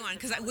an LA one,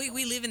 because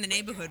we live in the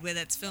neighborhood where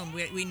that's filmed.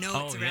 We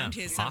know it's around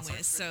here somewhere.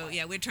 Awesome. So,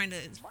 yeah, we're trying to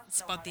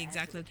spot the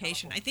exact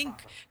location. I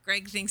think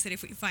Greg thinks that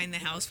if we find the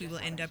house, we will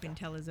end up in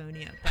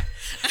Telezonia. But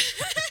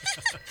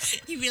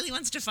he really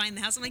wants to find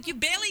the house. I'm like, you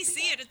barely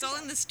see it. It's all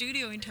in the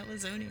studio in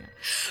Telezonia.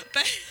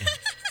 But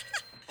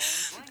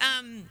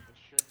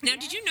now,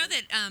 did you know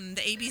that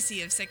the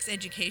ABC of Sex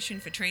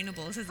Education for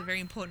Trainables has a very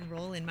important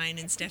role in mine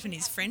and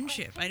Stephanie's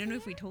friendship? I don't know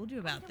if we told you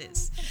about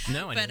this.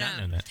 No, I did not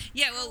know that.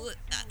 Yeah, well,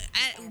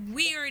 I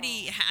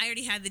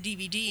already had the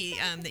DVD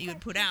that you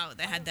had put out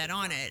that had that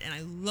on it, and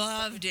I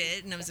loved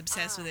it, and I was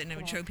obsessed with it, and I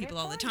would show people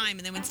all the time.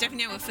 And then when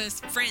Stephanie and I were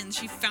first friends,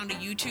 she found a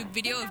YouTube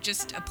video of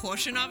just a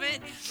portion of it,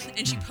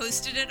 and she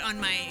posted it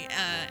on my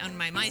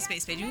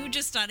MySpace page. We were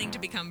just starting to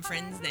become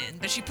friends then,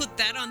 but she put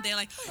that on there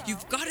like,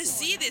 you've got to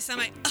see this. I'm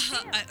like,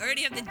 I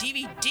already have the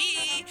DVD.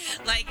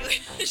 Like,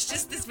 it was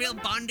just this real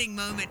bonding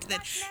moment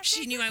that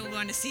she knew I would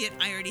want to see it.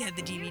 I already had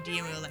the DVD,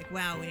 and we were like,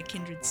 wow, we're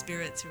kindred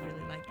spirits who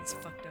really like this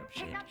fucked up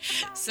shit.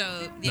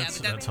 So, yeah.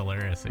 That's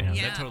hilarious. Yeah,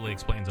 that totally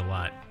explains a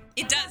lot.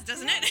 It does,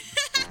 doesn't it?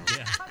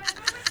 Yeah.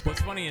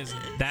 What's funny is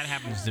that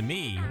happens to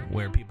me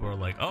where people are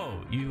like,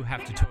 "Oh, you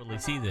have to totally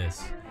see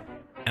this,"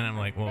 and I'm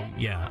like, "Well,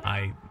 yeah,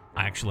 I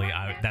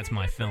that's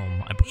my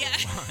film. I put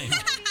it online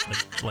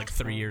like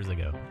 3 years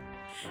ago."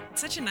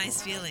 It's such a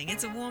nice feeling.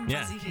 It's a warm,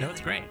 fuzzy feeling. No,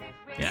 it's great.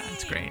 Yeah,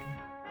 it's great.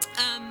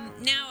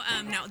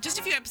 Now, just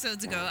a few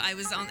episodes ago, I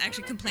was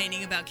actually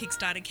complaining about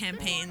Kickstarter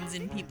campaigns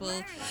and people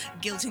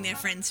guilting their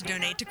friends to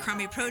donate to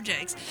crummy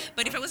projects.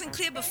 But if I wasn't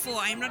clear before,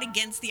 I'm not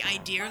against the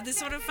idea of this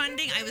sort of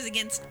funding. I was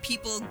against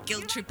people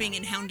guilt-tripping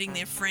and hounding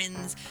their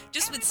friends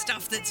just with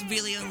stuff that's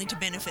really only to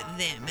benefit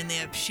them and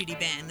their shitty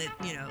band that,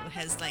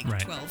 has like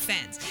 12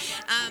 fans.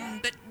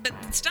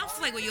 But stuff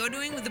like what you're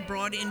doing with the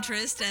broad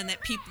interest and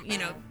that people,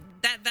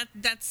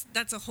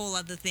 that's a whole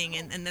other thing,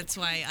 and that's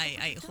why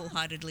I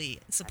wholeheartedly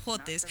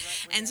support this.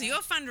 And so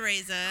your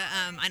fundraiser,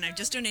 and I've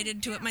just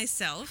donated to it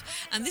myself.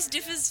 This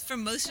differs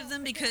from most of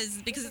them because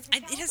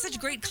it has such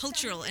great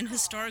cultural and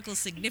historical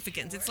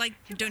significance. It's like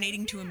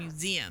donating to a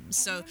museum.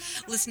 So,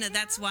 listener,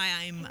 that's why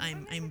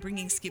I'm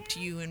bringing Skip to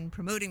you and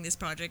promoting this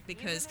project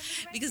because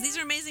these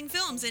are amazing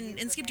films.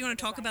 And Skip, do you want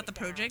to talk about the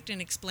project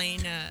and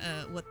explain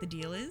what the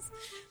deal is?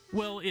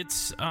 Well,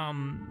 it's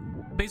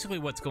basically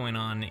what's going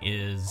on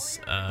is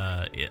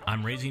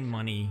I'm raising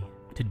money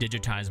to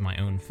digitize my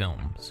own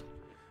films.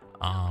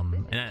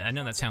 And I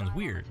know that sounds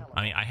weird.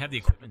 I mean, I have the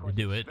equipment to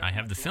do it. I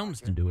have the films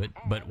to do it.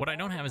 But what I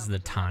don't have is the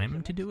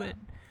time to do it.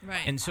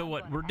 Right. And so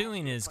what we're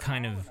doing is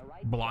kind of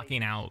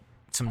blocking out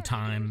some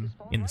time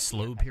in the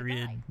slow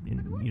period,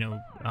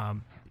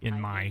 in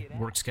my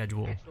work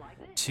schedule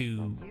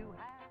to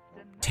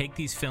take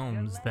these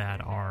films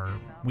that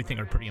we think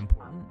are pretty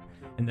important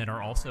and that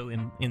are also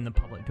in the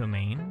public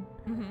domain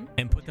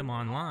and put them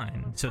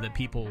online so that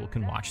people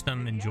can watch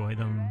them, enjoy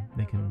them,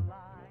 they can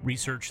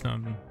research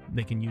them,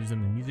 they can use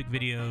them in music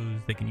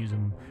videos, they can use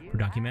them for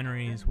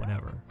documentaries,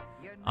 whatever.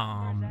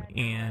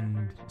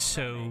 And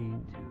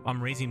so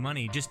I'm raising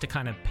money just to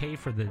kind of pay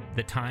for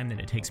the time that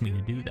it takes me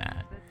to do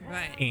that.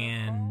 Right.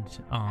 And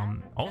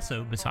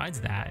also,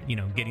 besides that,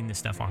 getting this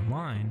stuff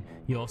online,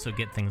 you also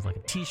get things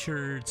like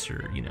T-shirts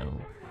or,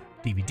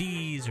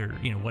 DVDs or,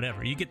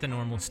 whatever. You get the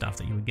normal stuff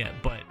that you would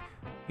get. But,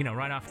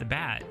 right off the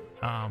bat,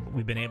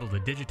 we've been able to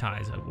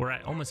digitize it. We're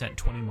almost at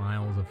 20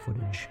 miles of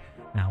footage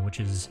now,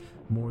 which is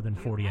more than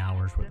 40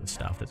 hours worth of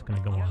stuff that's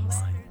going to go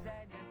online.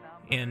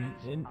 And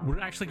we're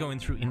actually going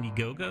through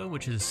Indiegogo,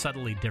 which is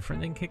subtly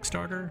different than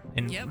Kickstarter.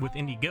 And with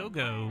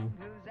Indiegogo,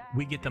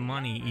 we get the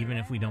money even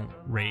if we don't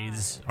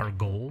raise our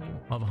goal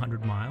of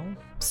 100 miles.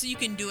 So you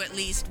can do at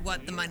least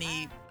what the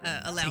money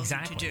allows you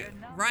to do.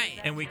 Right.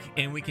 And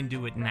we can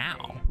do it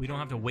now. We don't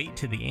have to wait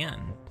to the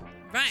end.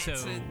 Right. So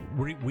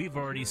we've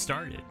already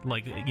started.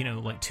 Like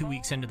 2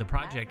 weeks into the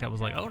project, I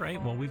was like, all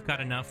right, well, we've got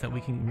enough that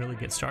we can really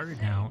get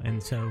started now.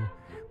 And so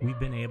we've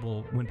been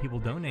able, when people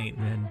donate,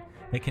 then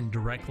they can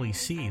directly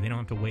see. They don't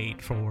have to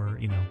wait for,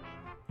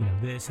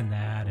 this and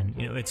that. And,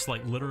 it's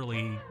like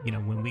literally,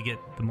 when we get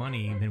the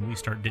money, then we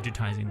start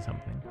digitizing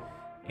something.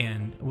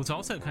 And what's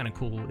also kind of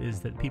cool is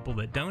that people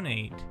that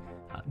donate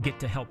get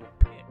to help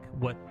pick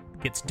what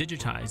gets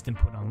digitized and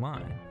put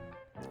online.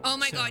 Oh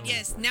my God!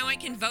 Yes, now I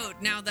can vote.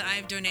 Now that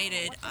I've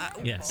donated,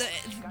 yes.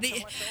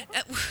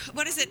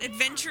 What is it?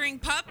 Adventuring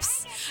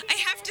Pups. I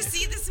have to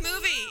see this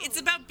movie. It's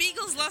about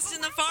beagles lost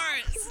in the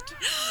forest.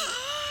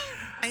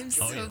 I'm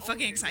so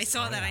fucking excited. I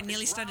saw that. I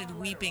nearly started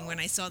weeping when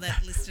I saw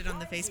that listed on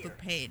the Facebook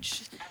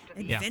page.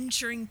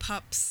 Adventuring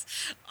Pups.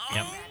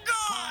 Oh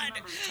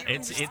God!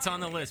 It's on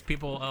the list.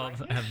 People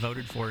have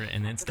voted for it,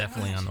 and it's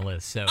definitely on the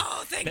list. So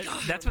thank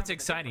God. That's what's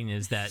exciting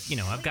is that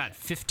I've got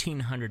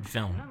 1,500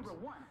 films.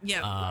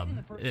 Yeah.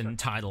 And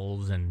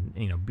titles and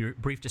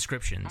brief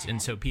descriptions,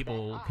 and so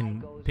people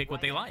can pick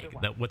what they like,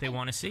 what they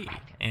want to see,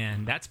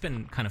 and that's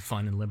been kind of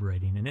fun and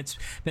liberating, and it's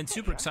been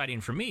super exciting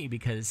for me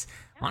because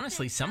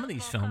honestly, some of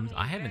these films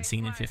I haven't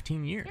seen in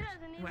 15 years.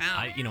 Wow.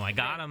 I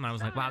got them. I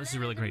was like, wow, this is a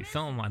really great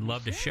film. I'd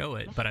love to show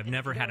it, but I've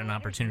never had an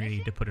opportunity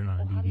to put it on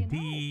a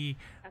DVD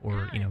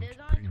or to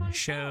put it in a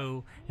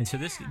show, and so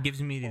this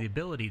gives me the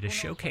ability to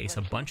showcase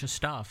a bunch of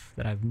stuff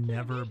that I've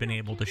never been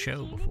able to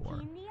show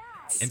before.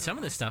 And some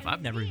of this stuff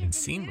I've never even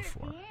seen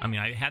before. I mean,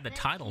 I had the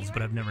titles,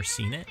 but I've never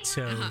seen it.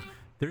 So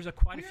there's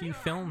quite a few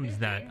films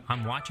that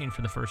I'm watching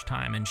for the first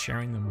time and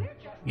sharing them,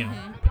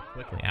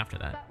 quickly after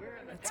that.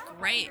 That's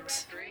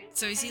great.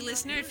 So, you see,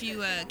 listener, if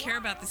you care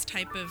about this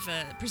type of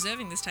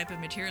preserving this type of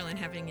material and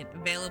having it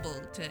available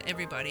to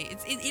everybody,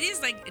 it is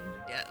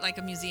like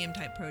a museum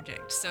type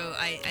project. So,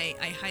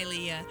 I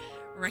highly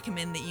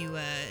recommend that you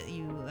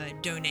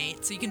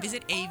donate. So you can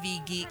visit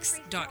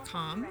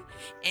avgeeks.com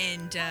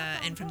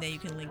and from there you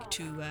can link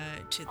to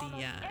the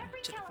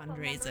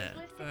fundraiser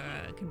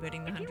for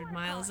converting the 100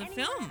 miles of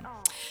film.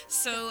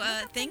 So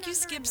thank you,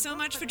 Skip, so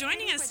much for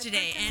joining us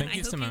today, and thank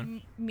you, I hope Simone.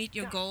 you meet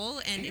your goal,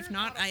 and if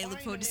not, I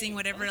look forward to seeing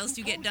whatever else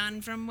you get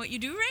done from what you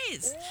do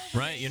raise.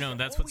 Right,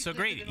 that's what's so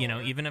great.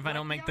 Even if I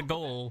don't make the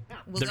goal,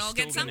 there's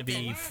still going to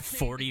be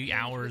 40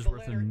 hours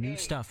worth of new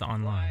stuff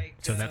online.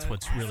 So that's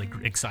what's really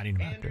exciting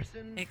about this.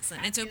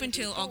 Excellent. It's open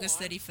till August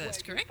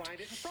 31st, correct?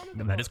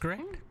 That is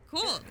correct.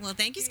 Cool. Well,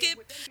 thank you, Skip.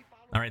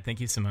 All right, thank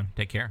you, Simone.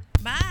 Take care.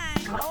 Bye.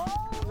 Call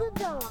the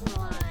dog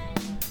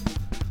line.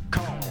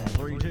 Call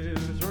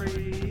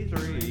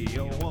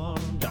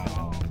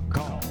 323-301-DOG.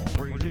 Call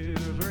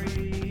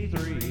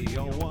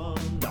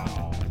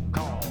 323-301-DOG.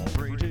 Call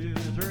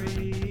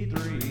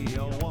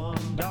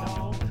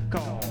 323-301-DOG.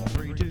 Call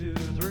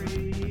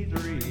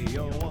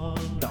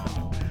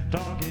 323-301-DOG.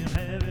 Talking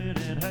heaven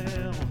and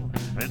hell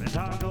and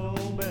Taco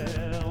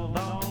Bell.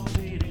 Dog's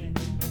eating.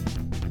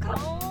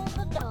 Call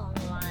the dog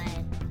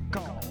line.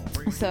 Call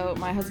So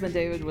my husband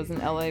David was in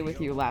LA with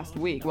you last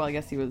week. Well, I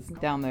guess he was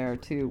down there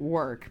to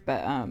work,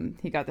 but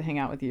he got to hang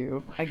out with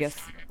you. I guess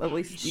at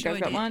least you Sure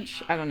guys got did.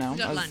 lunch. I don't know.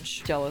 Got I was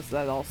lunch. jealous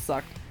that all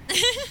sucked.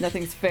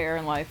 Nothing's fair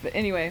in life. But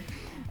anyway,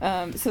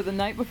 so the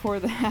night before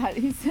that,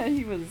 he said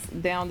he was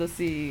down to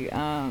see.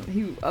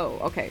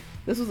 Okay.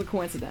 This was a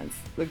coincidence.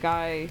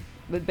 The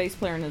bass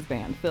player in his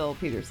band, Phil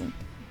Peterson,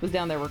 was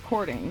down there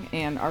recording,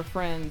 and our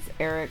friends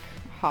Eric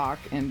Hawk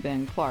and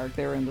Ben Clark,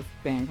 they were in this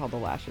band called The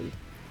Lashes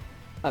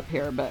up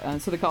here, but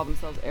so they called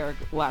themselves Eric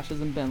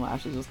Lashes and Ben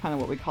Lashes was kind of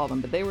what we called them,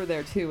 but they were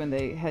there too, and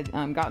they had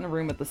gotten a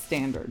room at the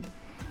Standard,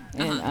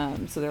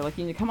 and so they're like,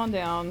 you need to come on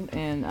down,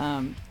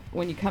 and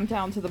when you come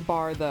down to the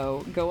bar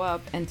though, go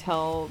up and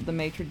tell the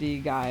maitre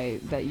d' guy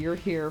that you're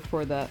here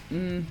for the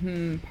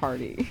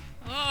party.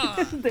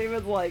 Oh.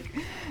 David's like,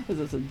 is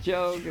this a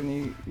joke?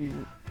 And he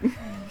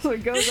so he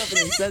goes up and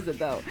he says it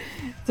though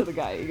to the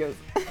guy.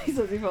 He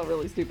says he felt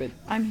really stupid.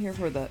 I'm here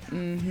for the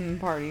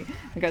party.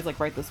 The guy's like,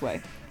 right this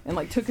way, and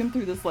like took him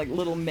through this like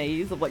little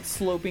maze of like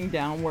sloping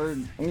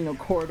downward,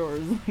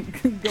 corridors,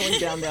 like going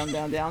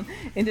down.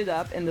 Ended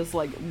up in this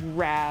like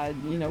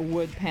rad,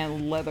 wood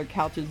paneled leather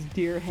couches,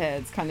 deer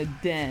heads kind of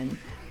den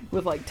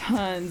with like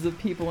tons of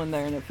people in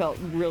there, and it felt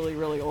really,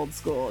 really old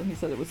school. And he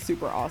said it was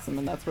super awesome,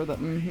 and that's where the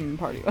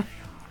party was.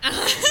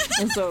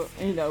 And so,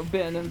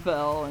 Ben and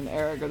Phil and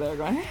Eric are there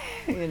going,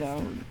 hey,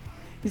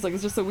 he's like,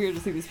 it's just so weird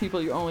to see these people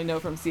you only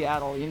know from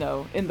Seattle, in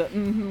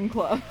the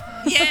club.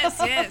 Yes.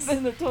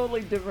 In a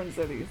totally different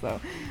city. So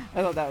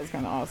I thought that was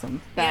kind of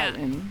awesome. That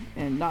Yeah.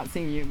 and not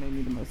seeing you made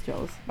me the most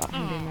jealous about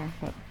him being there.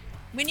 But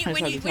When I tried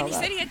he to tell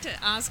said that. he had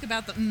to ask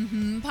about the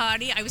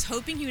party, I was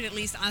hoping he would at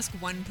least ask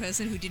one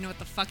person who didn't know what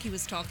the fuck he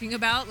was talking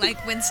about. Like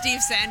when Steve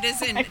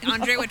Sanders and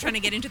Andre were trying to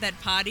get into that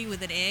party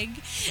with an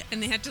egg,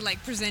 and they had to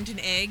like present an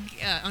egg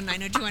on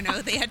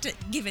 90210. They had to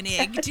give an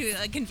egg to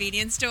a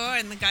convenience store,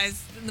 and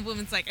the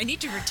woman's like, I need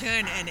to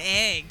return an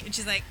egg, and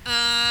she's like,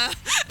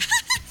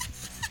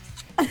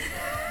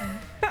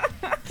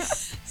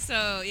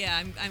 So yeah,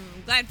 I'm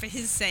glad for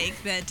his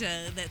sake that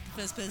the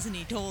first person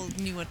he told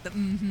knew what the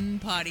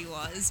party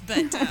was,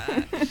 but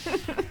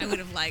I would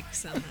have liked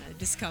some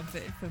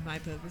discomfort for my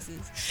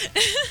purposes.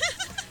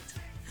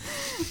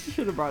 You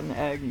should have brought an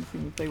egg and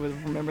seen if they would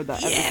have remembered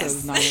that Yes. episode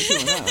of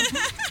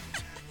 90210.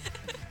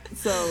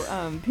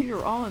 So Peter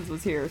Rollins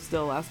was here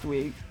still last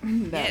week.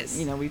 Yes.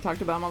 We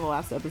talked about him on the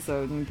last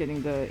episode, and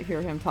getting to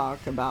hear him talk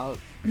about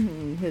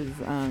his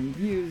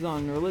views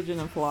on religion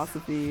and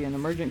philosophy and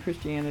emergent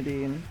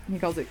Christianity, and he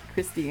calls it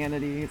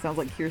Christianity. It sounds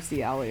like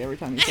Kirstie Alley every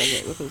time he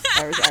says it with his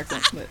Irish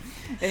accent. But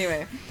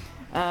anyway,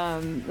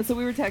 so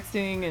we were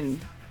texting,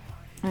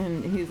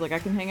 and he's like, I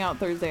can hang out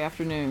Thursday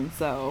afternoon.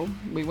 So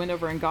we went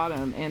over and got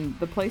him. And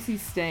the place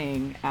he's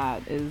staying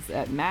at is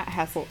at Matt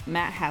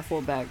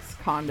Hasselbeck's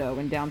condo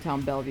in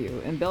downtown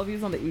Bellevue. And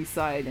Bellevue's on the east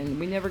side, and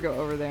we never go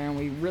over there, and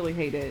we really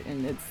hate it.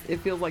 And it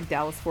feels like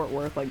Dallas-Fort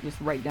Worth, like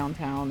just right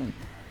downtown. And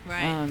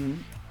Right.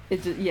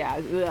 it just,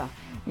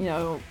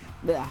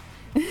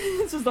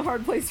 it's just a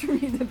hard place for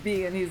me to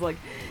be. And he's like,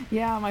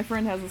 yeah, my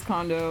friend has this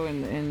condo,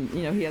 and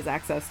he has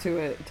access to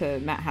it, to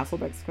Matt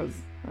Hasselbeck's, because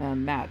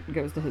Matt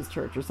goes to his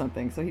church or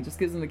something. So he just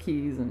gives him the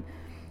keys, and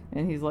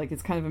he's like,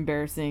 it's kind of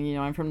embarrassing,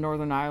 I'm from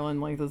Northern Ireland,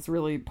 like this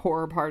really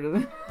poor part of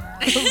the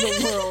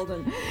world,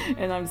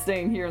 and I'm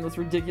staying here in this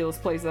ridiculous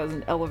place that has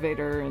an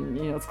elevator, and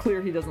it's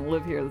clear he doesn't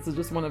live here. This is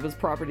just one of his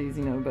properties,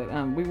 but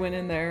we went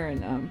in there,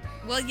 and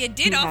Well, you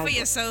did he offer has-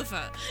 your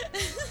sofa.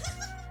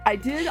 I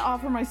did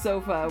offer my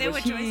sofa, There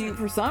which were he, choices.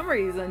 for some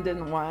reason,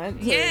 didn't want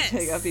to Yes.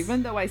 take up,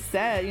 even though I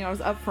said, I was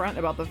upfront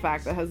about the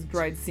fact that it has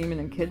dried semen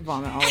and kid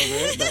vomit all over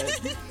it,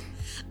 but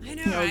I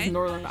know, his right?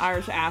 Northern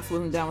Irish ass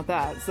wasn't down with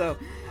that. So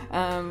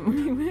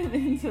we went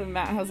into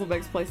Matt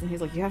Hasselbeck's place, and he's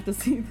like, you have to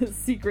see this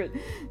secret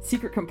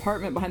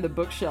compartment behind the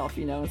bookshelf,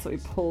 and so he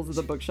pulls at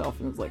the bookshelf,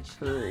 and it's like,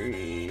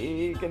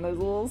 creak, and there's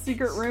a little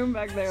secret room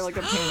back there, like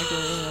a panic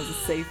room, and there's a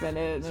safe in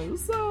it, and it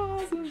was so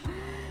awesome.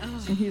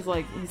 And he's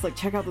like,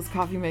 check out this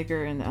coffee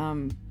maker,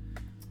 and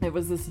it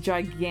was this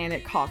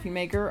gigantic coffee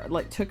maker,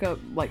 like took up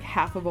like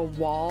half of a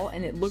wall,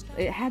 and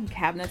it had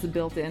cabinets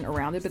built in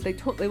around it, but they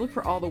looked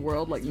for all the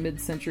world like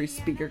mid-century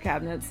speaker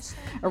cabinets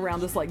around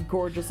this like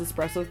gorgeous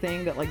espresso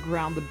thing that like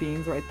ground the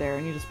beans right there,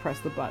 and you just press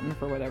the button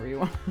for whatever you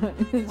want. Wow.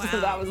 So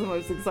that was the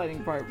most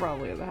exciting part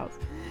probably of the house.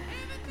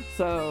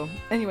 So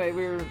anyway,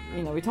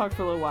 we talked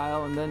for a little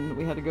while, and then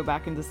we had to go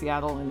back into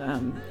Seattle,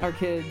 and our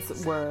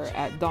kids were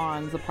at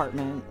Dawn's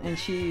apartment, and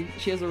she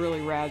has a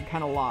really rad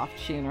kind of loft,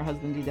 she and her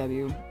husband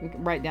DW,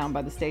 right down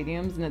by the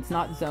stadiums, and it's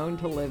not zoned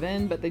to live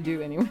in, but they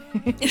do anyway.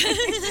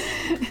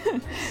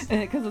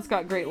 Because it's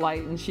got great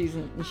light, and she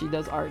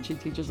does art, she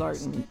teaches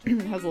art, and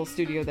has a little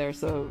studio there.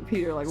 So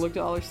Peter like looked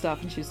at all her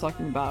stuff, and she's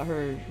talking about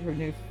her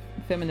new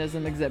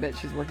feminism exhibit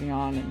she's working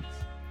on, and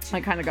I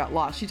kind of got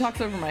lost. She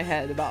talks over my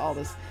head about all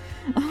this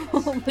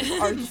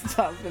art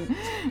stuff,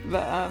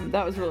 but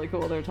that was really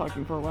cool. They were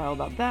talking for a while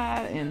about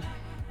that, and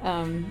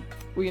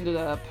we ended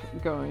up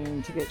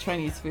going to get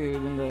Chinese food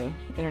in the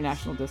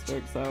International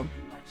District. So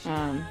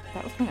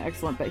that was kind of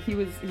excellent. But he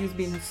was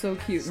being so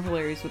cute and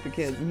hilarious with the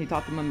kids, and he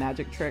taught them a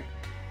magic trick,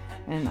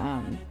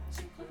 and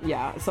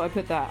yeah, so I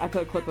put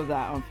a clip of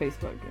that on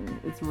Facebook, and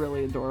it's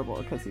really adorable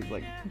because he's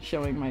like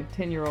showing my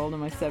 10-year-old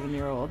and my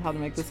 7-year-old how to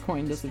make this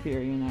coin disappear,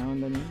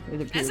 and then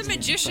it appears. As a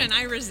magician,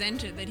 I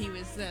resented that he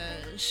was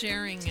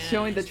showing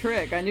the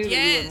trick. I knew that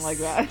you wouldn't like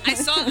that.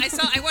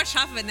 I watched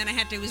half of it, and then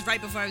it was right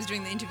before I was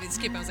doing the interview with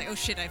Skip. I was like, oh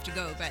shit, I have to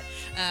go. But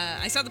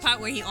I saw the part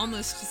where he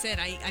almost said,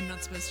 I'm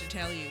not supposed to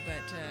tell you,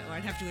 but or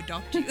I'd have to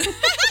adopt you. That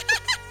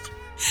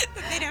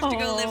they'd have to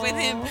go live with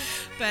him.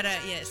 But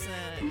yes,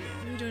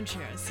 we don't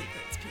share our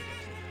secrets.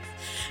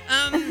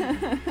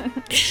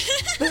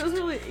 But it was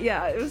really,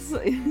 it was.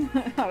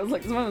 I was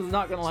like, someone was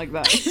not gonna like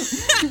that.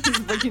 He's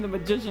breaking the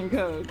magician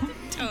code.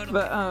 Totally.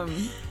 But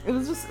it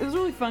was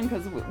really fun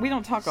because we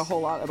don't talk a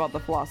whole lot about the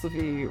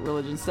philosophy,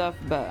 religion stuff.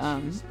 But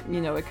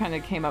it kind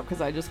of came up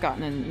because I just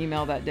gotten an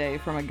email that day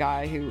from a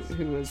guy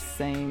who was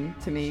saying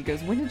to me, he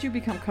goes, "When did you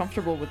become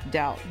comfortable with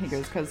doubt?" He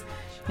goes, "Because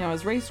I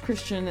was raised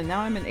Christian and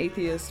now I'm an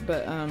atheist,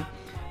 but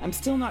I'm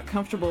still not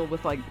comfortable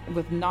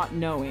with not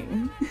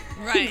knowing."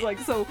 Right. He's like,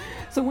 so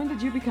when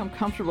did you become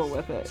comfortable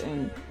with it?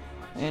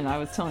 And I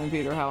was telling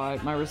Peter how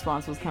my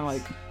response was kind of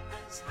like,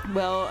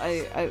 well,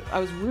 I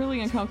was really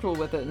uncomfortable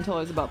with it until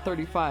I was about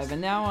 35,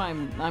 and now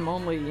I'm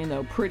only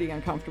pretty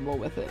uncomfortable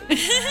with it.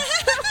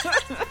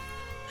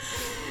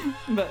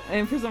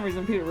 And for some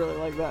reason Peter really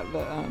liked that,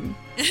 but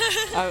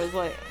I was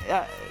like,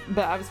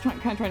 but I was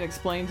trying to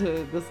explain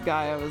to this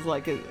guy, I was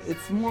like,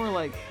 it's more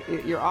like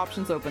your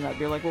options open up.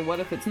 You're like, well, what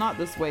if it's not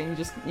this way? And you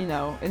just,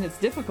 and it's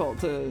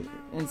difficult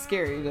and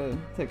scary to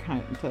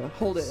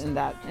hold it in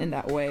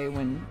that way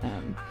when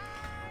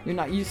you're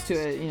not used to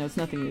it. It's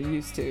nothing you're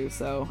used to.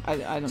 So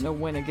I don't know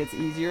when it gets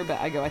easier, but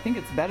I think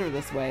it's better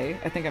this way.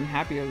 I think I'm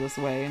happier this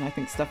way, and I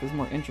think stuff is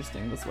more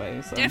interesting this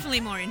way. So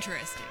definitely more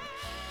interesting.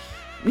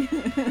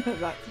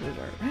 That's for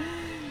sure.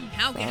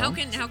 How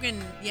can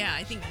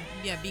I think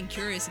being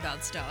curious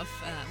about stuff,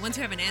 once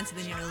you have an answer,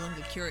 then you're no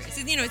longer curious.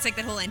 It's like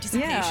that whole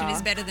anticipation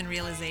is better than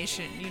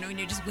realization, and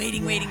you're just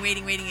waiting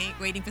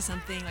for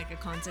something like a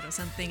concert or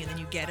something, and then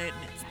you get it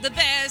and it's the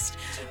best.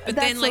 But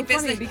that's then like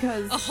so there's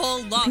because a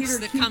whole loss Peter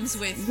that comes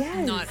with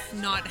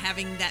not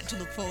having that to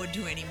look forward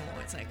to anymore.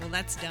 It's like, well,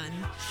 that's done.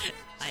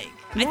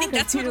 I think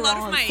that's what a lot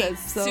of my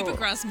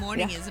Supercross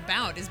morning is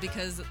about, is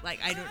because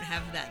I don't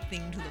have that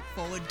thing to look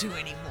forward to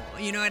anymore.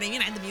 You know what I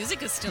mean? The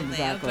music is still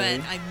there,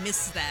 but I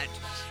miss that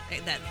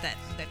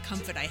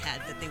comfort I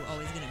had that they were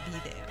always going to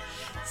be there.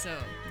 So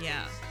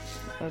yeah.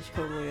 That's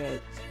totally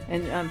it.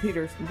 And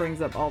Peter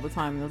brings up all the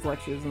time in his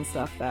lectures and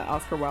stuff that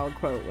Oscar Wilde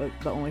quote,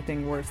 the only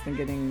thing worse than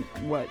getting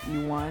what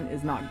you want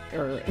is not,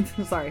 or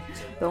sorry,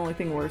 the only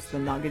thing worse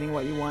than not getting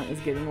what you want is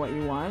getting what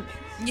you want.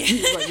 Yeah.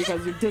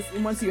 Because you're just,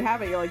 once you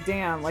have it, you're like,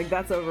 damn,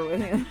 that's over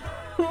with.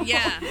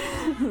 Yeah.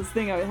 This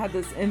thing, I had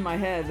this in my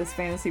head, this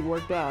fantasy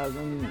worked out,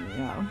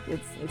 and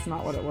it's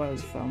not what it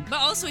was. So. But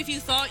also, if you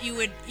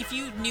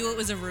knew it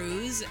was a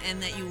ruse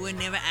and that you were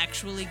never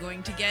actually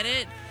going to get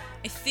it,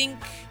 I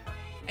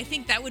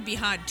think that would be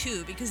hard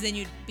too, because then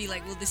you'd be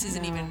like, well, this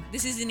isn't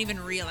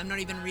even real. I'm not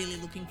even really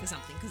looking for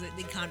something because it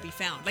can't be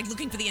found. Like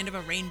looking for the end of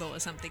a rainbow or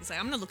something. It's like,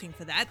 I'm not looking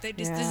for that. That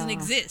just doesn't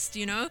exist,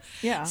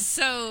 Yeah.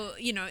 So,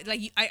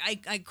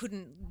 I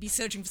couldn't be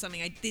searching for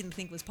something I didn't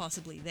think was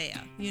possibly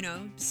there,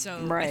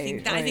 So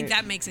right, I think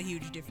that makes a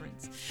huge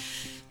difference.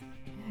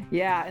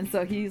 Yeah, and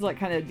so he's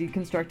kind of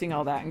deconstructing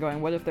all that and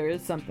going, what if there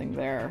is something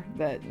there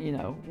that,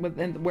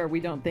 where we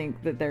don't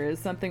think that there is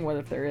something, what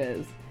if there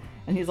is?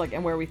 And he's like,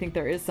 and where we think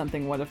there is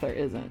something, what if there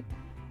isn't?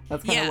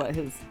 That's kind of what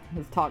his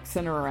talks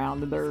center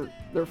around, and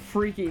they're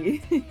freaky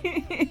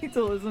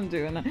to listen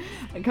to. And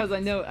because I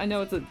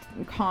know it's a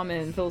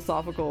common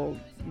philosophical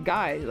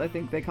guide. I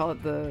think they call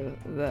it the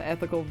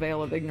ethical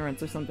veil of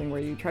ignorance or something,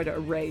 where you try to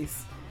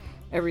erase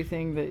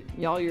everything that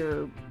all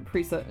your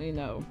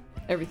preset,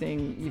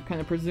 everything you've kind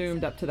of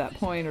presumed up to that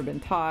point or been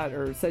taught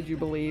or said you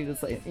believed.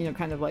 It's like,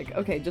 kind of like,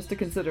 okay, just to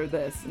consider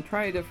this and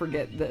try to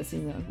forget this.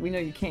 We know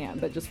you can,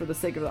 but just for the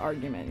sake of the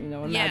argument,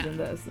 imagine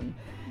this. And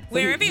so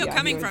wherever you're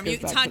coming from,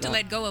 it's hard to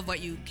let go of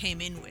what you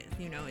came in with.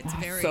 It's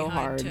very so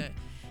hard to.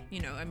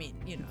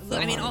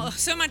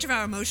 So much of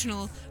our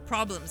emotional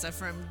problems are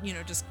from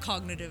just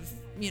cognitive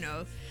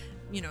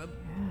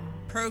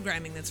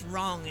programming that's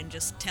wrong and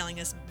just telling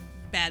us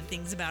bad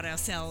things about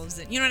ourselves,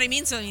 and you know what I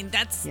mean. So I mean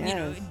that's you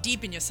know Yes.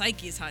 deep in your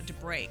psyche is hard to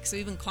break. So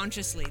even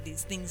consciously,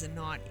 these things are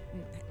not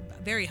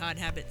very hard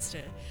habits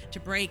to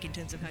break in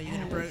terms of how you're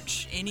going to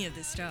broach any of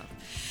this stuff.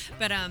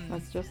 But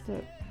That's just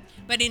it.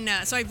 but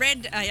so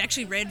I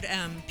actually read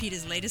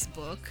Peter's latest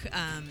book,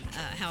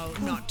 How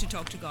Not to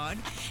Talk to God,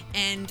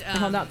 and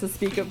How not to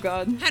speak of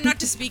God. how not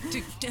to speak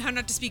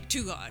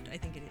to God. I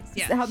think it is.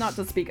 Yeah. How not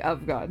to speak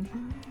of God.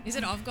 Is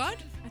it of God?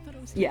 I thought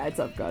it was. Yeah, it's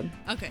of God.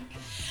 Okay.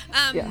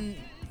 Yeah.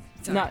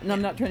 Sorry.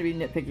 I'm not trying to be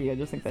nitpicky. I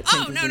just think that.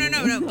 Oh changes no the no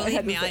no meaning. no! I Believe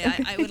had to me,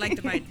 say. I would like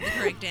the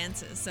correct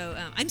answer. So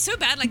I'm so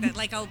bad like that.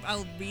 Like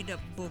I'll read a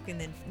book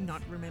and then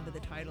not remember the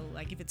title.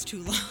 Like if it's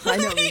too long. I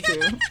know, me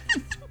too. I'm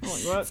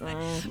like, what?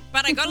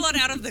 But I got a lot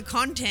out of the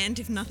content,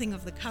 if nothing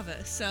of the cover.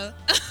 So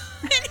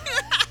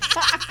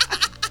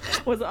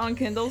Was it on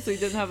Kindle, so you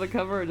didn't have the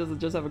cover, or does it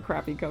just have a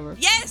crappy cover?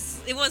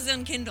 yes, it was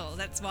on Kindle.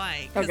 That's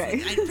why. 'Cause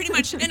Okay. I pretty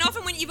much, and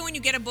often even when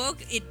you get a book,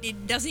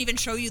 it doesn't even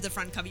show you the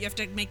front cover. You have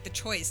to make the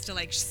choice to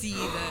like see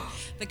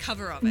the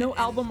cover of it. No And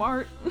album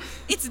art.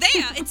 It's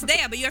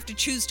there, but you have to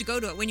choose to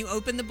go to it. When you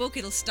open the book,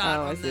 it'll start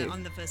Oh, I see.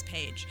 on the first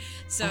page.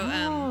 So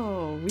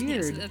Oh, yeah,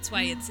 weird. so that's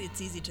why it's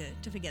easy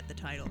to forget the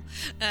title,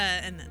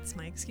 and that's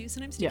my excuse,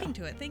 and I'm sticking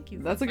to it. Thank you.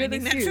 That's for a good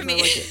finding excuse. That for I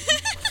me. like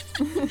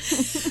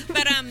it.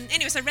 But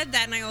anyways, I read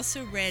that, and I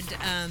also read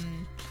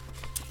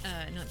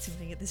not see if I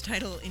can get this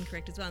title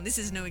incorrect as well. And this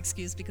is no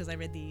excuse because I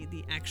read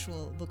the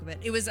actual book of it.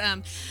 It was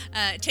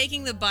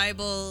taking the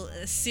Bible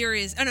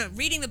serious. Oh no,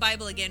 reading the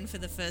Bible again for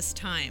the first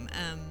time.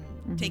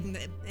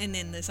 And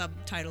then the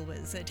subtitle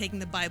was Taking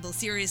the Bible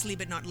Seriously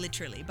but Not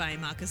Literally by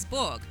Marcus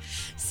Borg.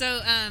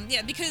 So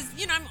yeah, because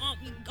you know I'm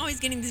always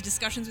getting these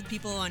discussions with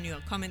people on your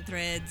comment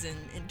threads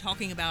and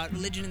talking about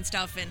religion and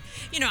stuff, and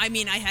you know I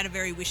mean I had a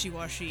very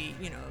wishy-washy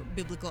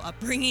biblical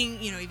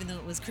upbringing, even though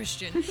it was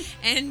Christian,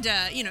 and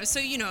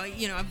so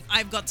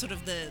I've got sort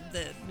of the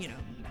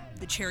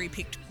the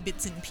cherry-picked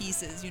bits and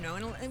pieces,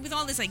 and with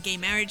all this like gay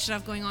marriage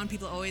stuff going on,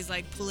 people are always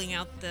like pulling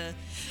out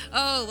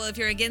if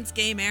you're against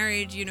gay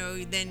marriage,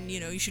 then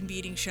you shouldn't be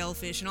eating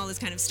shellfish and all this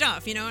kind of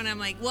stuff, and I'm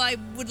like, well, I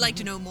would like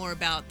to know more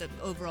about the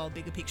overall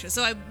bigger picture.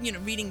 So I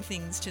reading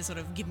things to sort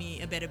of give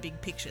me a better big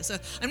picture. So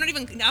I'm not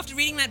even, after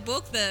reading that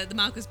book, the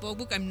Marcus Borg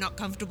book, I'm not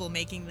comfortable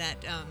making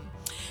that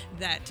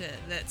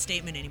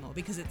statement anymore,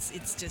 because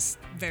it's just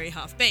very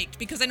half-baked.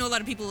 Because I know a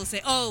lot of people will say,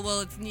 oh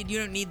well, you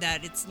don't need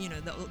that, it's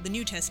the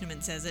New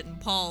Testament says it, and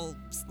Paul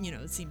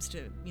seems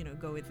to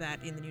go with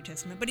that in the New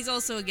Testament, but he's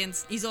also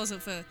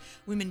for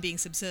women being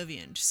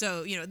subservient.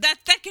 So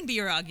that can be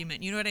your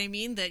argument, you know what I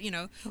mean, that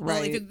well,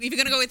 Right. if you're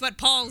gonna go with what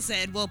Paul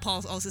said, well,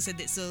 Paul also said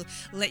this, so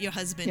let your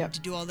husband Yep.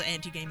 do all the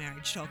anti-gay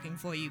marriage talking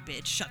for you,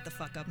 bitch. Shut the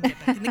fuck up and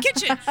get back in the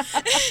kitchen.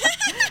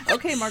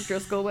 Okay, Mark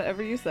Driscoll,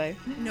 whatever you say.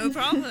 No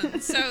problem.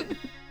 So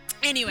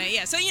anyway,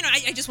 yeah, so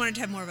I just wanted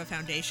to have more of a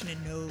foundation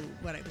and know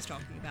what I was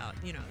talking about,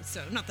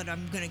 so not that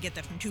I'm gonna get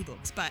that from two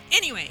books, but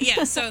anyway,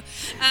 yeah, so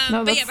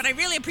No, but I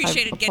really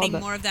appreciated I applaud getting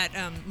that.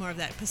 more of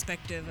that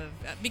perspective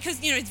of because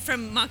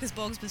from Marcus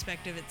Borg's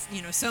perspective, it's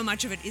so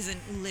much of it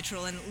isn't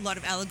literal and a lot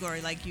of allegory,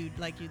 like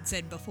you'd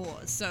said before.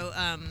 So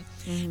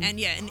and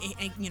yeah, and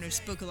he,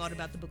 spoke a lot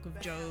about the Book of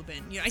Job,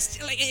 and I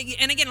still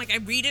and again, I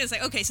read it, it's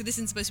like, okay, so this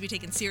isn't supposed to be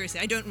taken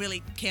seriously. I don't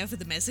really care for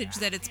the message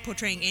that it's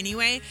portraying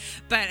anyway,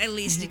 but at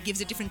least it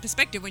gives a different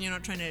perspective when you're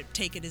not trying to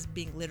take it as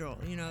being literal,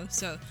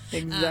 so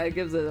Exactly, it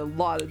gives it a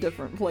lot of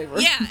different flavor.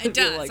 Yeah, it If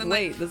you're does. Like, I'm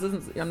wait, this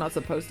isn't. I'm not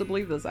supposed to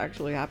believe this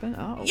actually happened.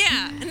 Oh.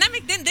 yeah, and that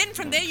then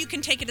from there you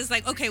can take it as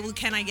like, okay, well,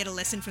 can I get a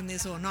lesson from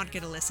this or not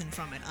get a lesson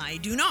from it? I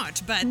do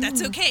not, but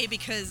that's okay,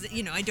 because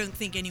I don't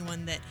think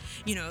anyone that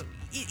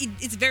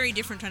it's very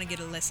different trying to get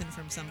a lesson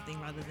from something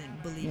rather than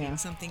believing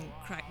something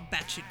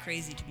batshit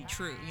crazy to be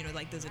true.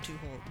 Those are two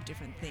whole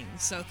different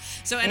things. So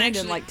And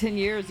actually, in like 10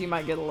 years, you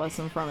might get a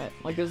lesson from it.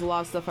 Like, there's a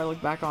lot of stuff I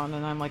look back on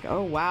and I'm like,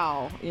 oh,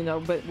 wow.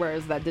 But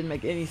whereas that didn't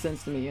make any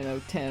sense to me,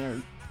 10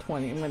 or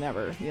 20,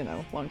 whenever,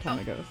 long time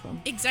ago. So.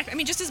 Exactly. I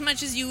mean, just as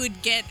much as you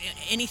would get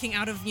anything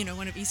out of,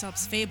 one of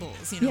Aesop's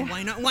fables, Yeah.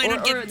 why not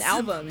or get an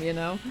album,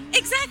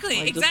 Exactly,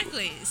 Like, just-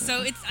 exactly.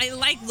 So I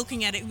like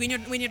looking at it when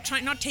you're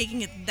trying, not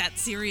taking it that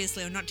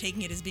seriously or not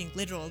taking it as being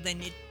literal.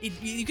 Then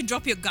you can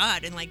drop your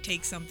guard and like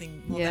take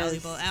something more Yes.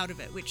 valuable out of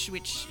it, which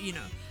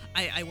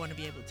I want to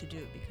be able to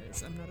do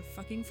because I'm not a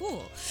fucking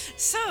fool.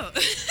 So,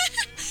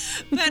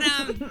 but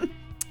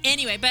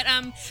anyway, but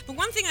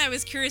one thing I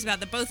was curious about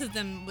that both of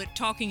them were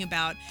talking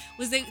about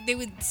was they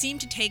would seem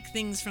to take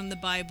things from the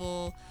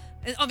Bible.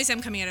 Obviously,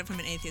 I'm coming at it from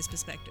an atheist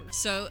perspective.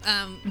 So,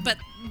 but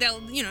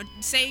they'll,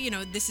 say,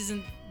 this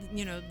isn't,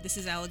 this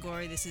is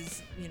allegory, this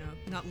is,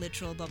 not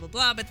literal, blah, blah,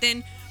 blah. But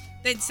then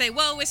they'd say,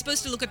 well, we're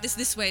supposed to look at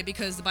this way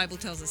because the Bible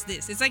tells us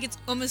this. It's like it's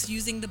almost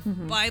using the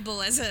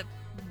Bible as a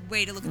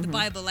way to look at the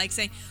Bible, like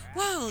saying,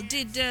 well,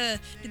 did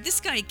this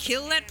guy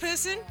kill that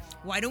person?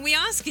 Why don't we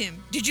ask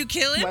him? Did you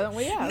kill him? Why don't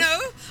we ask? No,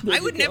 Did I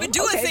you would kill never him?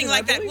 do Okay, a thing then I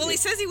like that. believe Well, you. he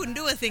says he wouldn't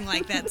do a thing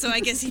like that, so I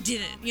guess he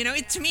didn't.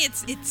 To me,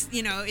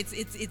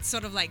 it's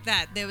sort of like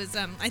that. There was,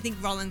 I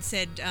think Rollins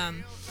said,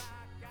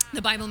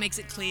 the Bible makes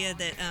it clear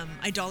that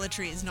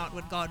idolatry is not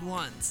what God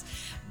wants.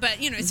 But,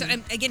 so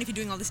again, if you're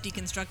doing all this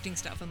deconstructing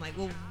stuff, I'm like,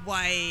 well,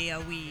 why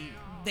are we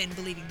then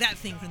believing that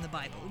thing from the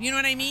Bible? You know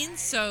what I mean?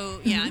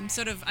 So, yeah, I'm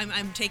sort of,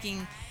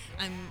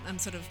 I'm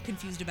sort of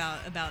confused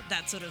about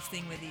that sort of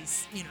thing where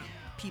these,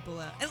 people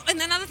are. And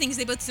then other things,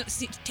 they both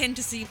tend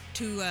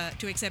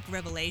to accept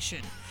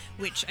revelation,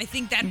 which I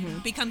think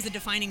that becomes the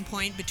defining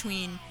point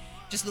between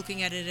just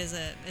looking at it as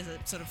a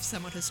sort of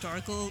somewhat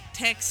historical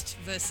text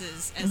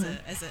versus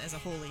as a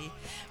holy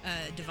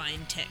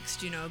divine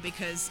text,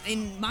 because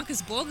in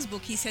Marcus Borg's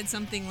book he said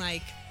something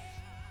like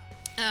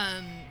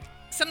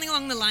something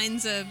along the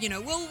lines of,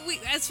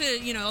 as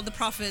for, all the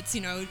prophets,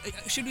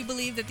 should we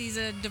believe that these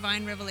are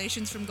divine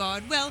revelations from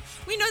God? Well,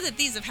 we know that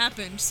these have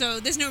happened, so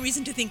there's no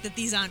reason to think that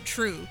these aren't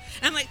true.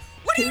 And I'm like,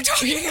 what are you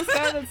talking about? Who's this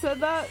guy that said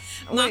that?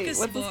 Marcus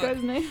Wait, what's Borg. this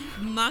guy's name?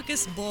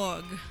 Marcus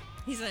Borg.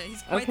 He's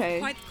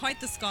quite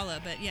the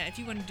scholar, but yeah, if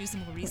you want to do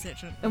some more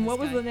research on And this what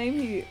was guy. the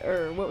name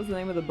what was the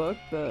name of the book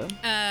that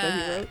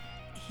he wrote?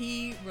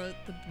 He wrote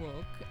the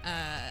book,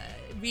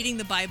 Reading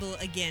the Bible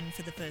Again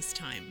for the First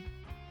Time.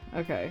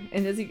 Okay,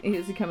 and is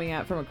he coming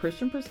at from a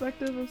Christian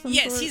perspective of some sort?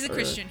 Yes, he's a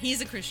Christian. He's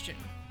a Christian.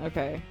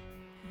 Okay.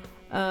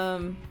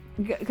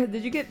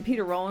 Did you get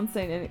Peter Rollins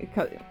saying?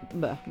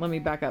 Let me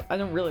back up. I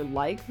don't really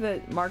like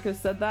that Marcus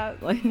said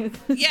that. Like, Yeah,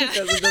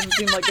 because it doesn't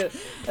seem like a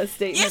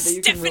statement yes, that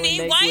you Stephanie, can really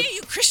make. why are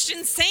you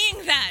Christians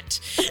saying that?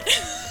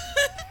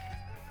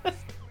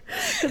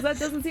 Because that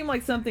doesn't seem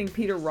like something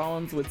Peter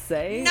Rollins would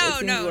say. No.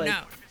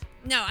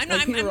 I'm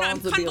like Peter I'm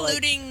Rollins would be like-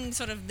 convoluting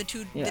sort of the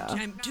two things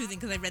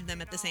because I read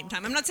them at the same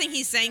time. I'm not saying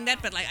he's saying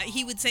that, but like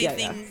he would say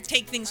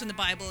take things from the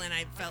Bible, and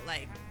I felt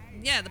like,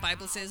 yeah, the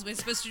Bible says we're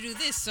supposed to do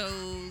this, so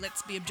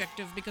let's be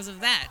objective because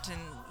of that. And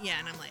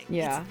I'm like,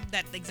 it's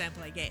that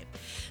example I gave.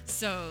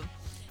 So,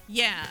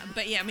 yeah,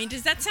 but yeah, I mean,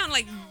 does that sound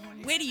like,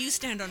 where do you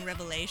stand on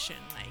Revelation?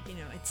 Like,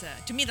 it's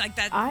to me like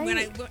that.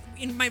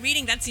 In my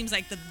reading, that seems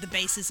like the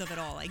basis of it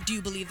all. Like, do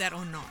you believe that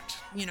or not?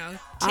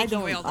 I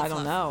away all the don't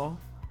fluff. know.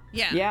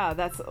 Yeah,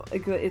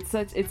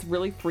 it's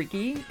really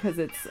freaky because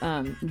it's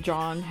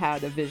John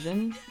had a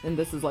vision, and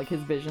this is like his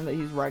vision that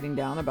he's writing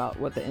down about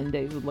what the end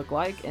days would look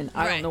like, and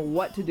I don't know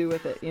what to do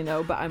with it,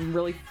 but I'm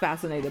really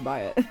fascinated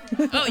by it.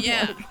 Oh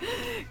yeah.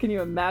 Like, can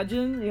you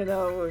imagine,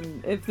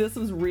 and if this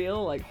was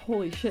real, like,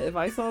 holy shit, if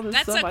I saw this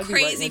That's stuff, a I'd be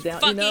writing crazy it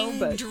down,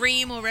 fucking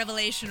dream or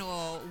revelation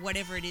or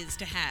whatever it is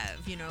to have,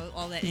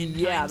 all that end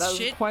yeah, times that was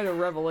shit. quite a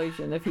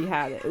revelation if he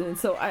had it. And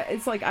so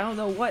it's like, I don't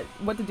know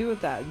what to do with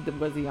that.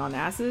 Was he on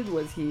acid?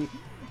 Was he,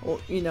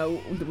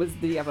 did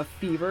he have a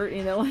fever?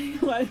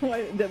 Like, why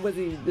is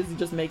he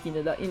just making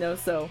it up?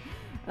 So,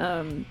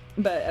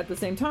 but at the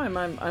same time,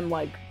 I'm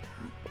like,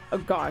 oh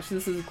gosh,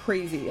 this is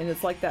crazy. And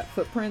it's like that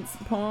Footprints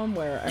poem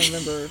where I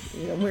remember,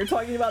 when we were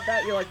talking about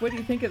that, you're like, what do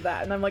you think of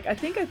that? And I'm like, I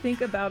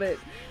think about it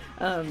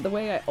the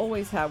way I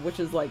always have, which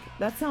is like,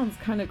 that sounds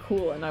kind of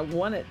cool, and I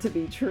want it to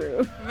be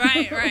true.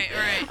 Right.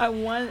 I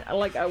want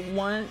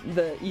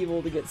the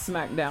evil to get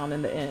smacked down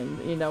in the end,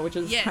 which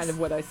is kind of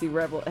what I see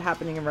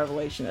happening in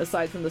Revelation,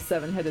 aside from the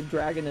seven-headed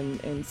dragon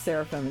and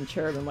seraphim and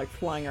cherubim like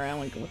flying around,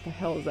 like, what the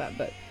hell is that?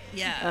 But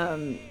yeah.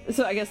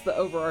 So I guess the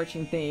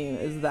overarching theme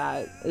is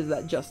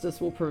that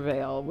justice will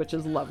prevail, which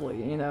is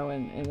lovely,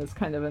 and it's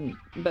kind of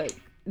but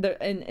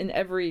in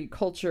every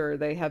culture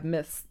they have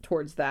myths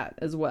towards that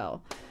as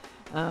well.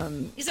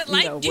 Is it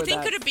like, do you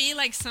think could it be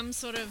like some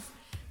sort of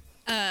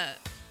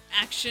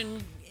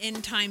action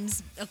end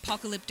times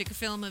apocalyptic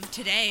film of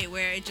today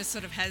where it just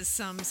sort of has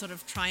some sort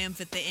of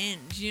triumph at the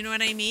end? You know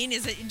what I mean? Do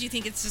you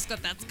think it's just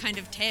got that kind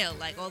of tale,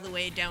 like all the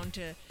way down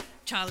to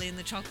Charlie and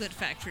the Chocolate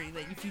Factory,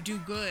 that if you do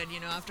good,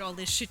 after all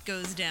this shit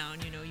goes down,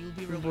 you'll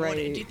be rewarded?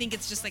 Right. Do you think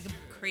it's just like a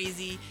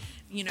crazy,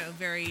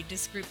 very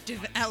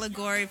descriptive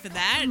allegory for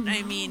that?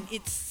 I mean,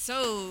 it's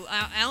so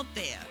out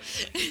there.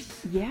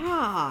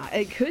 Yeah,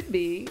 it could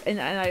be. And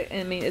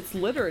I mean, it's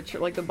literature.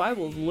 Like, the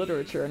Bible is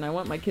literature, and I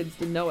want my kids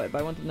to know it,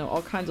 but I want them to know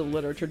all kinds of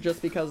literature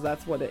just because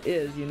that's what it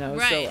is,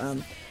 Right.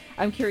 So,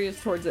 I'm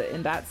curious towards it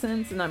in that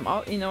sense, and I'm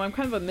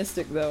kind of a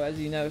mystic though, as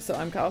you know, so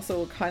I'm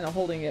also kind of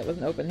holding it with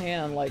an open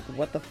hand, like,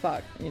 what the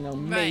fuck, maybe.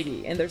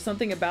 Right. And there's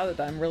something about it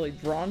that I'm really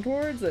drawn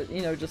towards, that,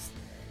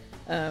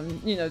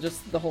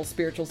 just the whole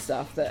spiritual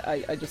stuff, that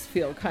I just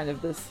feel kind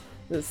of this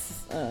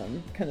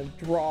kind of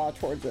draw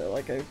towards it,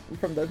 like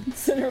from the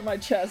center of my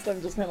chest.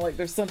 I'm just kind of like,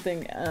 there's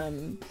something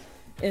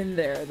in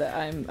there that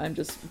I'm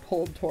just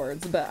pulled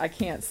towards, but I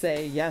can't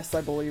say yes,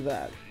 I believe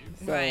that.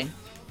 So, right.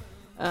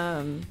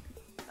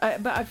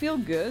 But I feel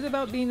good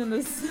about being in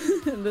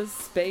this in this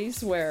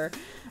space where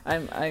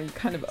I'm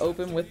kind of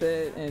open with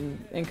it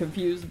and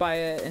confused by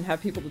it, and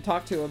have people to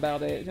talk to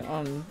about it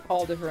on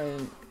all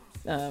different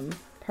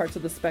parts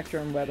of the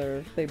spectrum,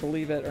 whether they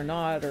believe it or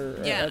not, or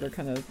other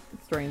kind of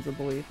strains of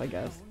belief, I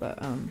guess.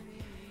 But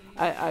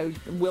I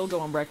will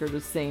go on record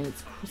as saying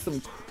it's some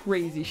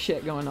crazy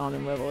shit going on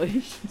in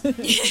Revelation.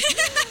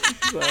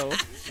 So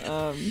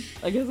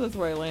I guess that's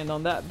where I land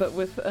on that. But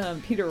with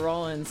Peter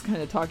Rollins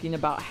kind of talking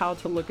about how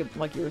to look at,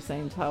 like you were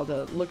saying, how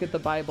to look at the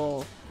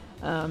Bible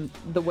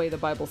the way the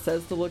Bible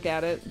says to look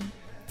at it.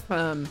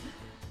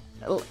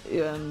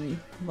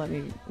 let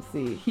me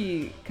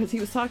see. Because he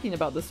was talking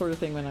about this sort of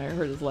thing when I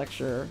heard his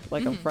lecture,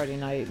 like on Friday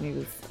night, and he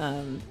was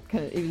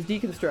he was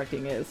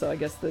deconstructing it. So I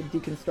guess the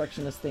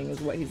deconstructionist thing is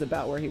what he's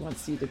about, where he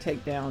wants you to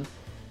take down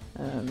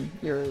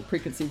your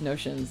preconceived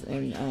notions.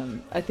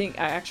 And I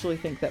actually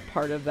think that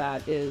part of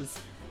that is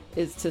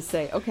to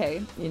say,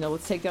 okay,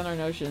 let's take down our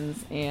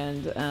notions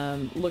and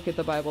look at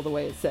the Bible the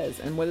way it says,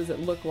 and what does it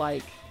look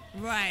like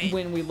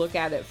when we look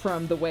at it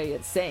from the way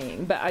it's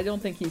saying. But I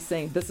don't think he's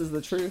saying this is the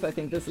truth. I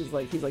think this is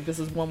this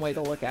is one way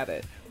to look at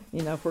it.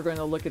 If we're going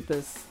to look at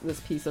this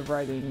piece of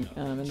writing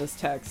in this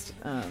text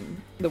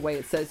the way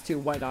it says to,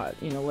 why not?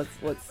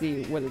 Let's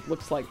see what it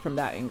looks like from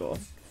that angle.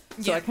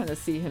 So I kind of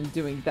see him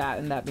doing that,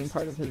 and that being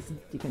part of his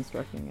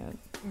deconstructing it.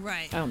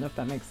 Right. I don't know if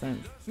that makes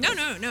sense. No,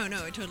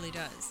 it totally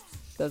does.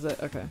 Does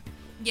it? Okay.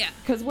 Yeah.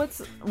 Because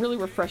what's really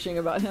refreshing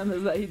about him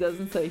is that he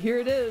doesn't say, here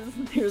it is,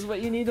 here's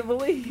what you need to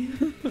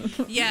believe.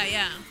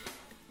 Yeah.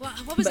 Well,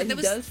 what was but it?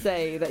 He does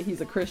say that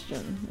he's a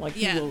Christian. Like,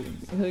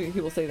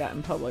 he will say that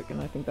in public, and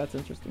I think that's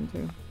interesting,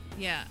 too.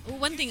 Yeah. Well,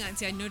 one thing I'd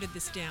say, I noted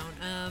this down.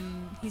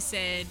 He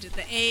said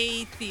the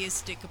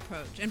atheistic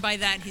approach. And by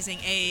that, he's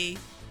saying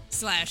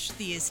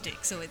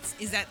 /theistic, so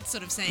is that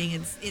sort of saying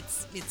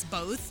it's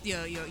both?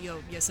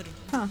 You're sort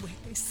of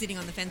sitting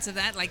on the fence of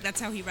that. Like,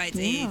 that's how he writes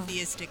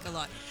atheistic a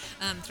lot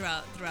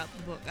throughout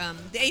the book.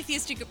 The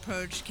atheistic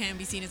approach can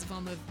be seen as a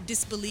form of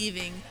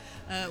disbelieving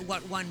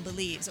what one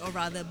believes, or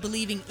rather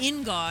believing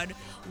in God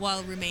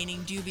while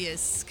remaining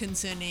dubious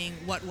concerning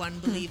what one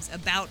believes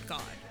about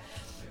God.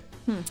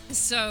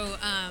 So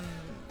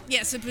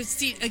so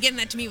again,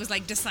 that to me was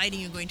like deciding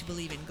you're going to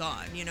believe in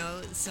God,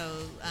 so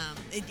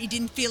it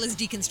didn't feel as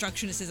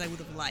deconstructionist as I would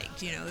have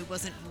liked. It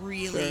wasn't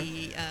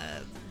really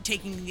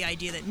taking the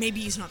idea that maybe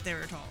he's not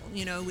there at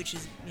all, which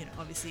is,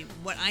 obviously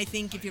what I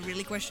think if you're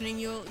really questioning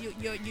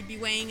you'd be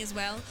weighing as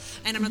well.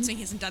 And I'm not saying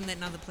he hasn't done that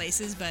in other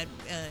places, but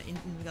in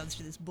regards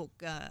to this book,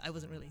 I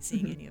wasn't really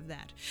seeing any of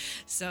that.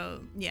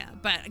 So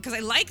but because I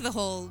like the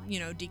whole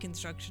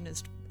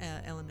deconstructionist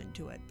element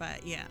to it,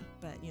 but I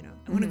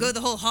want to go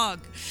the whole hog.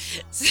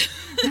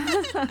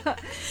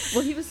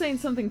 Well, he was saying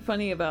something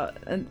funny about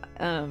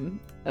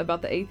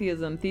the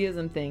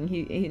theism thing.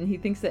 He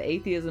thinks that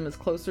atheism is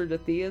closer to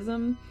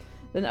theism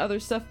than other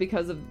stuff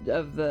because of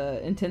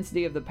the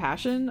intensity of the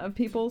passion of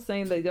people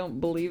saying they don't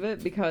believe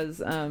it.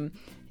 Because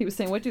he was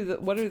saying, what do the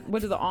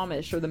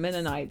Amish or the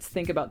Mennonites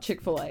think about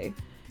Chick-fil-A?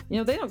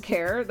 They don't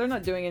care. They're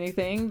not doing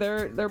anything.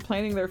 They're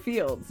planting their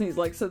fields. And he's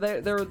like, so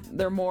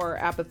they're more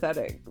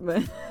apathetic.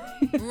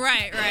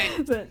 Right.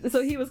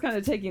 So he was kind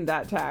of taking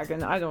that tack,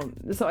 and I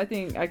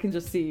think I can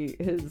just see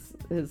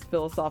his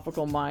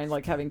philosophical mind,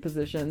 like having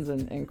positions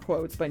and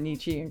quotes by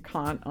Nietzsche and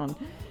Kant on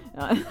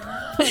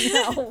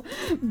how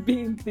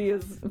being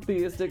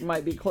theistic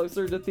might be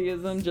closer to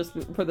theism just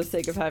for the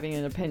sake of having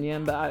an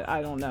opinion, but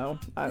I don't know.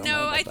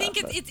 I think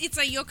it's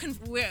like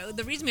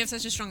the reason we have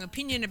such a strong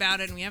opinion about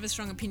it, and we have a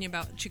strong opinion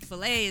about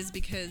Chick-fil-A, is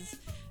because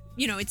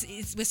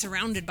we're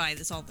surrounded by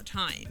this all the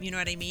time. You know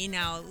what I mean?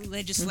 Now,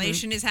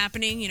 legislation is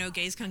happening.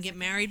 Gays can't get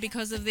married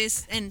because of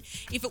this. And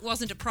if it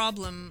wasn't a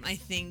problem, I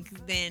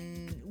think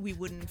then we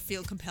wouldn't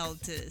feel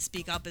compelled to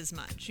speak up as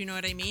much. You know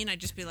what I mean?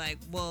 I'd just be like,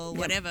 well,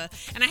 whatever.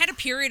 And I had a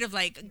period of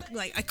like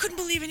I couldn't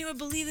believe anyone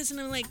believed this.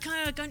 And I'm like,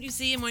 can't you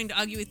see? I'm wanting to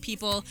argue with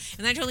people.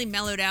 And I totally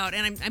mellowed out.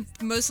 And I'm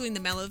mostly in the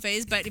mellow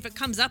phase. But if it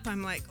comes up,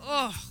 I'm like,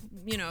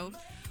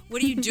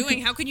 what are you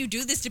doing? How can you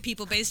do this to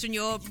people based on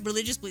your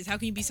religious beliefs? How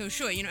can you be so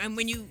sure? And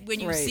when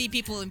you see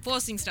people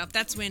enforcing stuff,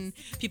 that's when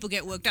people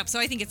get worked up. So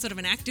I think it's sort of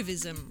an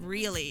activism,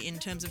 really, in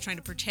terms of trying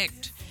to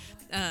protect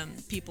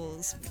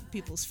people's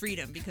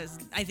freedom, because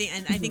I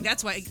think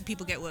that's why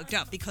people get worked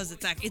up, because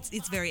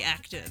it's very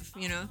active,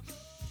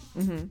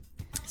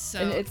 So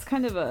and it's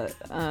kind of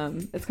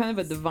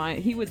a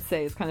divine. He would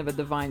say it's kind of a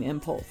divine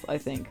impulse, I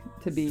think,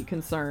 to be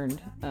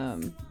concerned.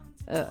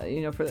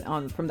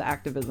 From the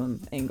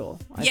activism angle,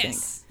 I think.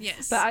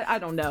 Yes. But I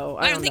don't know.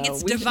 I don't think know.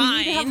 it's divine. We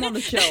need to have him on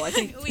the show. I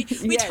think we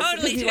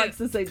totally do. He likes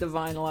to say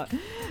divine a lot.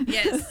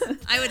 Yes,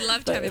 I would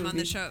love to have him on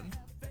the show.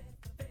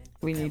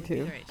 We need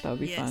to. That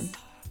would be fun.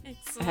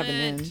 Excellent. Have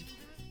an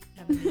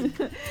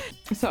end.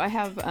 So I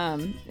have,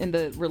 in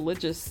the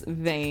religious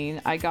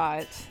vein, I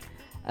got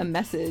a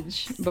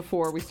message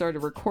before we started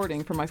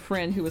recording from my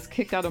friend who was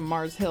kicked out of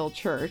Mars Hill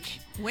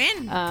Church.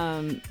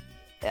 When?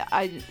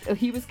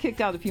 He was kicked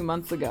out a few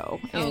months ago,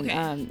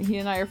 and he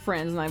and I are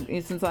friends,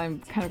 and since I'm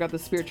kind of got the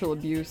spiritual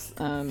abuse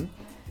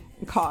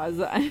cause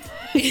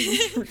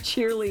for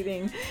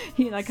cheerleading,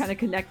 he and I kind of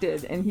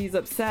connected, and he's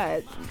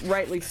upset,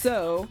 rightly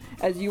so,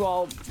 as you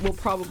all will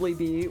probably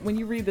be when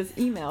you read this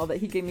email that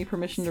he gave me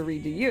permission to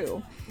read to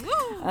you.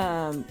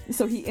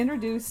 So he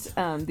introduced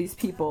these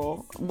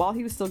people while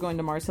he was still going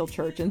to Mars Hill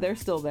Church, and they're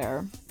still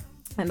there,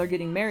 and they're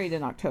getting married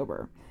in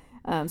October.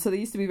 So they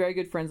used to be very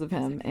good friends of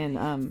him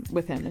and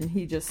with him, and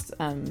he just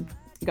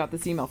got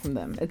this email from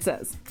them. It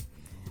says,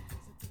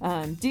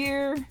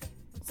 "Dear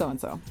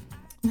so-and-so,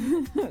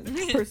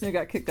 person who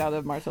got kicked out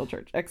of Mars Hill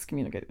Church,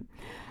 excommunicated.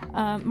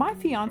 My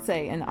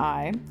fiance and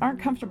I aren't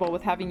comfortable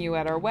with having you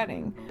at our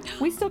wedding.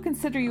 We still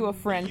consider you a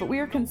friend, but we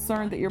are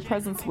concerned that your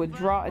presence would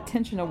draw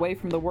attention away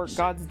from the work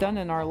God's done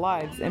in our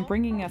lives and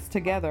bringing us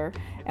together,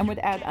 and would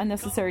add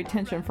unnecessary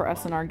tension for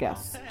us and our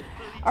guests.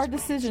 Our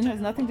decision has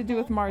nothing to do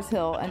with Mars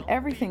Hill and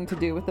everything to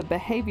do with the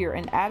behavior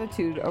and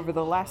attitude over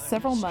the last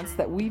several months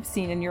that we've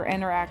seen in your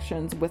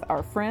interactions with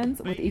our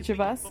friends, with each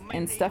of us,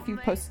 and stuff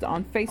you've posted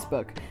on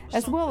Facebook,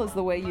 as well as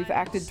the way you've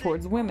acted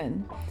towards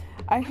women.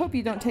 I hope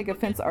you don't take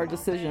offense at our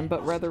decision,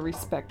 but rather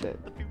respect it.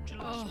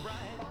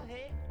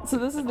 So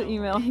this is the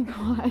email he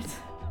got.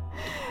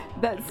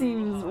 That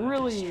seems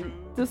really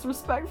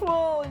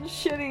disrespectful and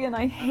shitty, and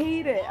I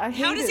hate it. I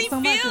hate How does it he so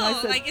much. And I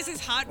feel? said, Like, is his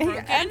heart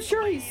broken? I'm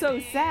sure he's so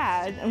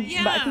sad, but I think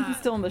Yeah. he's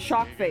still in the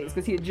shock phase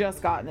because he had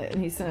just gotten it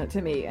and he sent it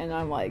to me, and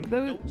I'm like,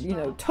 those,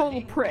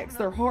 total pricks.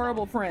 They're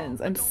horrible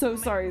friends. I'm so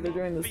sorry they're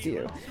doing this to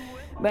you.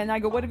 And I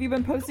go, what have you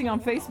been posting on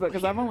Facebook?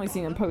 Because I've only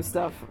seen him post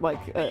stuff like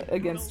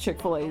against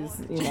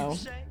Chick-fil-A's,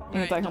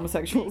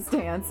 anti-homosexual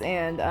stance,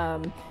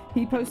 and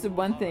he posted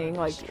one thing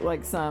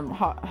like some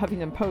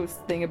Huffington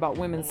Post thing about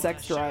women's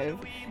sex drive,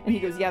 and he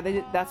goes, yeah,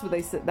 that's what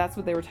they said. That's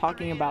what they were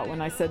talking about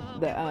when I said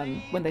that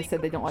when they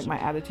said they don't like my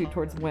attitude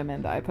towards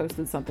women. That I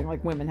posted something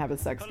like women have a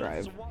sex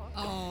drive.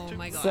 Oh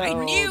my god! So-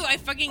 I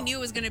fucking knew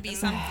it was gonna be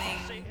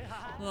something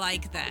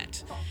like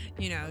that.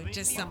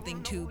 Just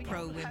something too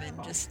pro women.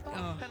 Just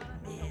man.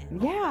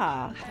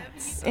 Yeah,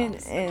 and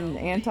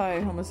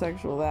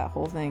anti-homosexual, that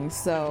whole thing.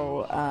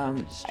 So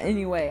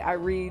anyway, I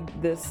read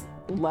this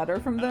letter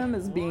from them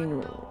as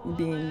being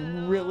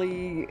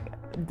really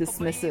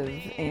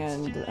dismissive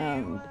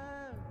and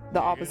the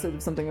opposite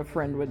of something a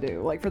friend would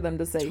do. Like, for them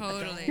to say,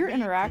 Totally. your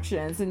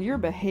interactions and your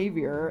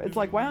behavior, it's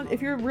like,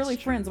 if you're really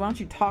friends, why don't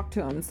you talk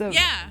to him instead of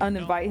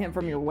uninvite him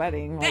from your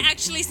wedding? They Like,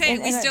 actually say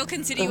we and still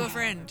consider you a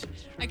friend.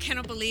 I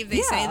cannot believe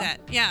they say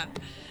that. Yeah.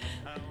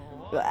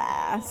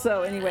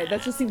 So anyway,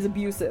 that just seems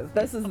abusive.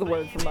 That's the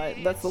word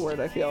that's the word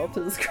I feel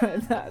to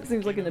describe that. It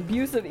seems like an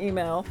abusive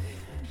email.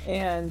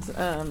 And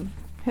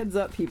heads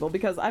up, people,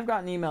 because I've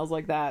gotten emails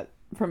like that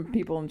from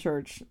people in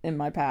church in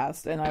my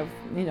past, and I've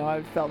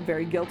felt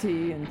very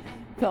guilty and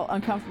felt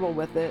uncomfortable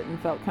with it and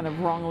felt kind of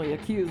wrongly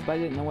accused, but I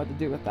didn't know what to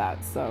do with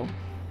that. So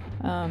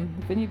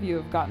if any of you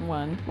have gotten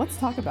one, let's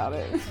talk about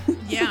it.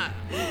 Yeah.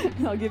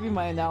 I'll give you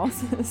my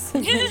analysis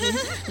and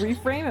maybe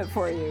reframe it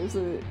for you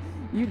so that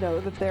you know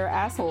that they're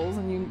assholes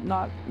and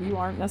you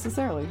aren't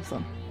necessarily.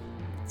 So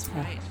That's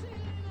right.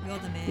 You're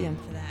the man end.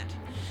 for that.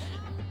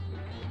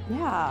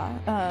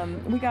 Yeah,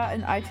 we got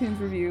an iTunes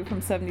review from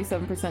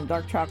 77%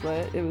 Dark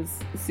Chocolate. It was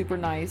super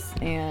nice,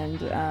 and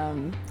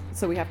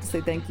so we have to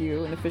say thank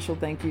you, an official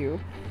thank you.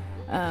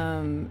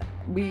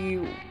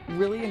 We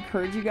really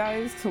encourage you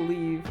guys to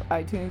leave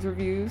iTunes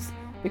reviews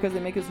because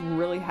they make us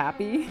really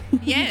happy.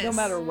 Yes. No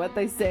matter what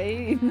they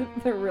say, even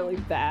if they're really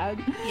bad.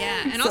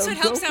 Yeah, and So also it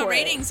helps go our for it.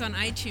 ratings on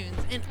iTunes.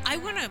 And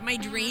my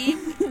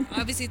dream,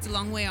 obviously it's a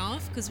long way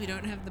off because we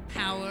don't have the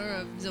power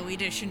of Zoe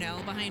Deschanel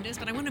behind us,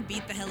 but I want to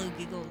beat the Hello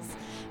Giggles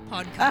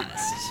podcast.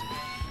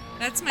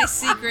 That's my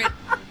secret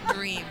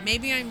dream.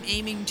 Maybe I'm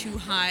aiming too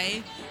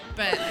high,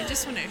 but I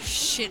just want to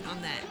shit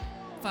on that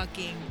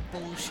fucking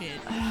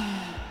bullshit.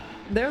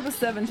 They're the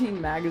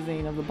 17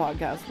 magazine of the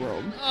podcast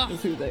world, Ugh.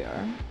 is who they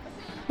are.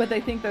 But they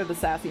think they're the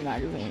sassy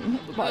magazine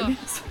of the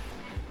podcast.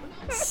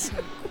 So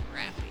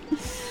crappy.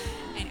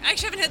 And I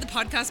actually haven't heard the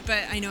podcast, but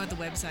I know what the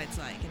website's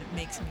like, and it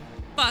makes me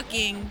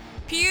fucking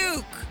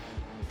puke.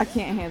 I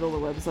can't handle the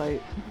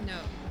website. No,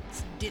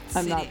 it's Dit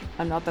City.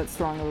 I'm not that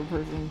strong of a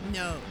person.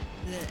 No.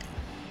 Ugh.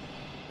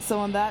 So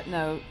on that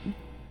note,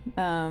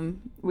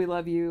 we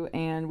love you,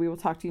 and we will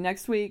talk to you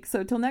next week.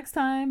 So till next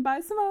time, bye,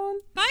 Simone.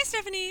 Bye,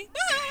 Stephanie.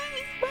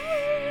 Bye.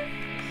 Bye.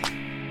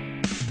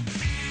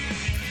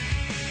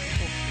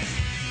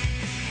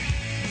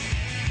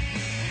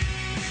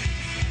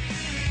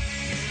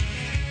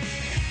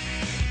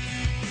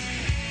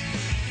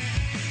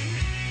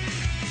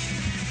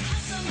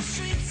 On the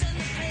streets and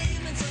the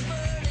pavements are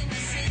burning to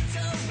sit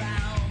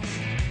around.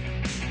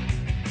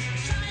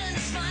 Trying to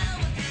smile,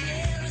 but the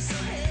air is so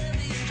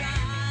heavy and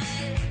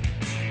dry.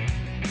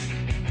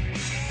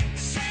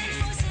 Strange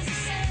voices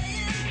are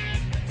saying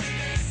that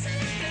they say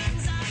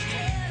things I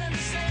can't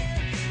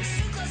understand.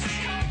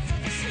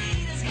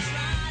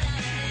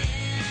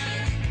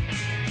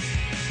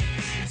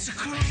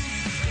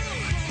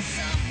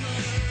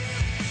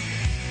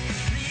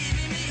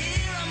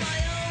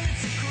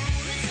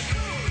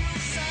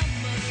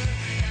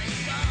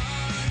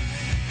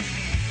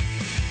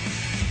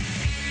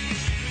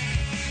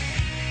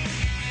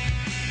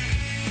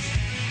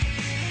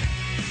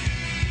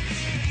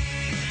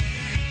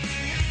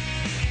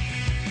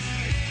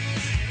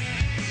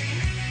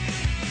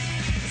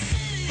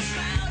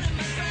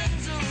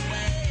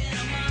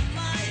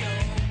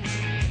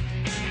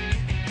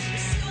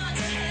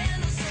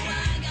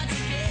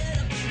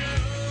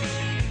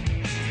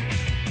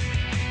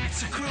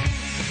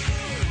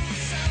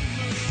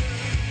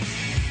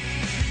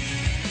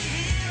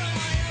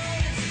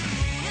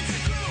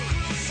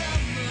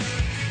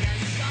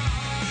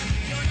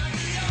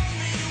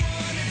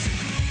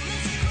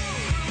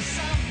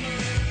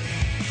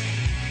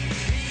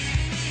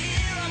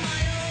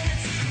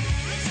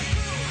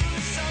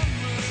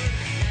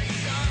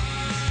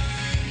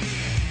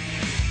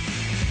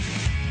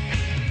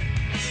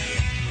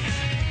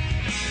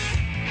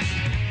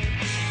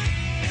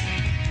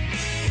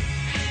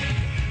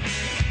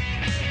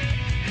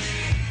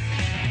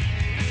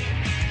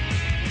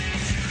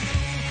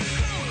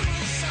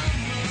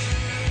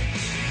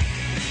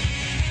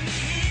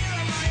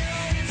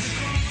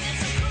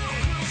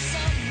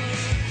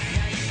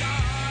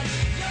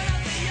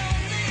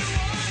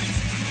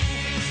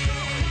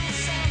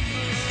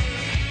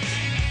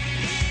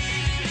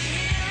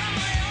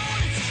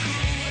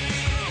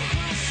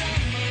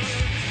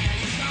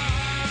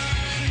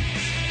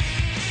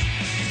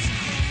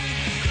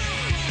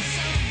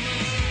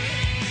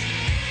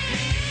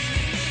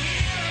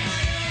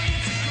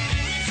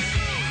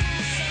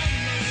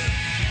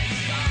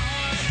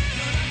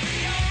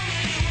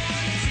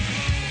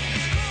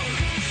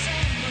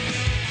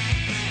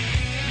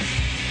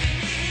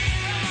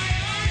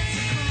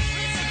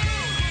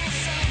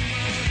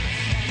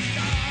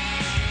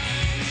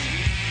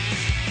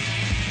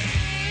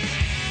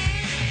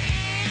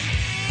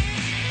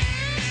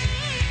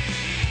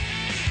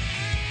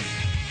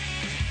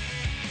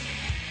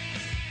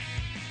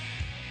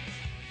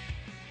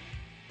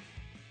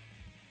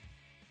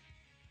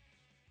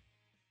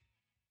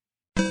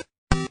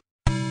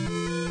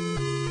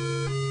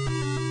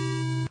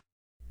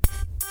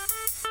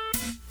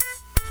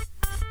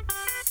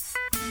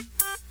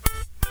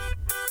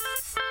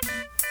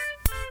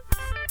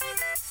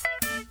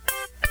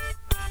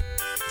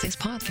 This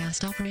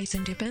podcast operates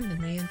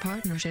independently in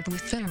partnership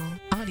with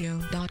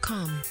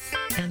feralaudio.com,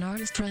 an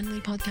artist-friendly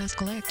podcast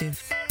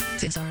collective.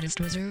 This artist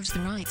reserves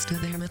the rights to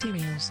their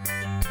materials.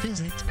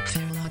 Visit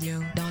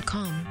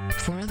feralaudio.com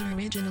for other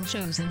original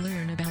shows and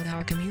learn about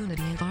our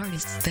community of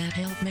artists that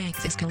help make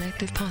this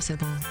collective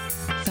possible.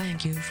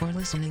 Thank you for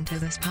listening to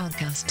this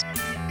podcast.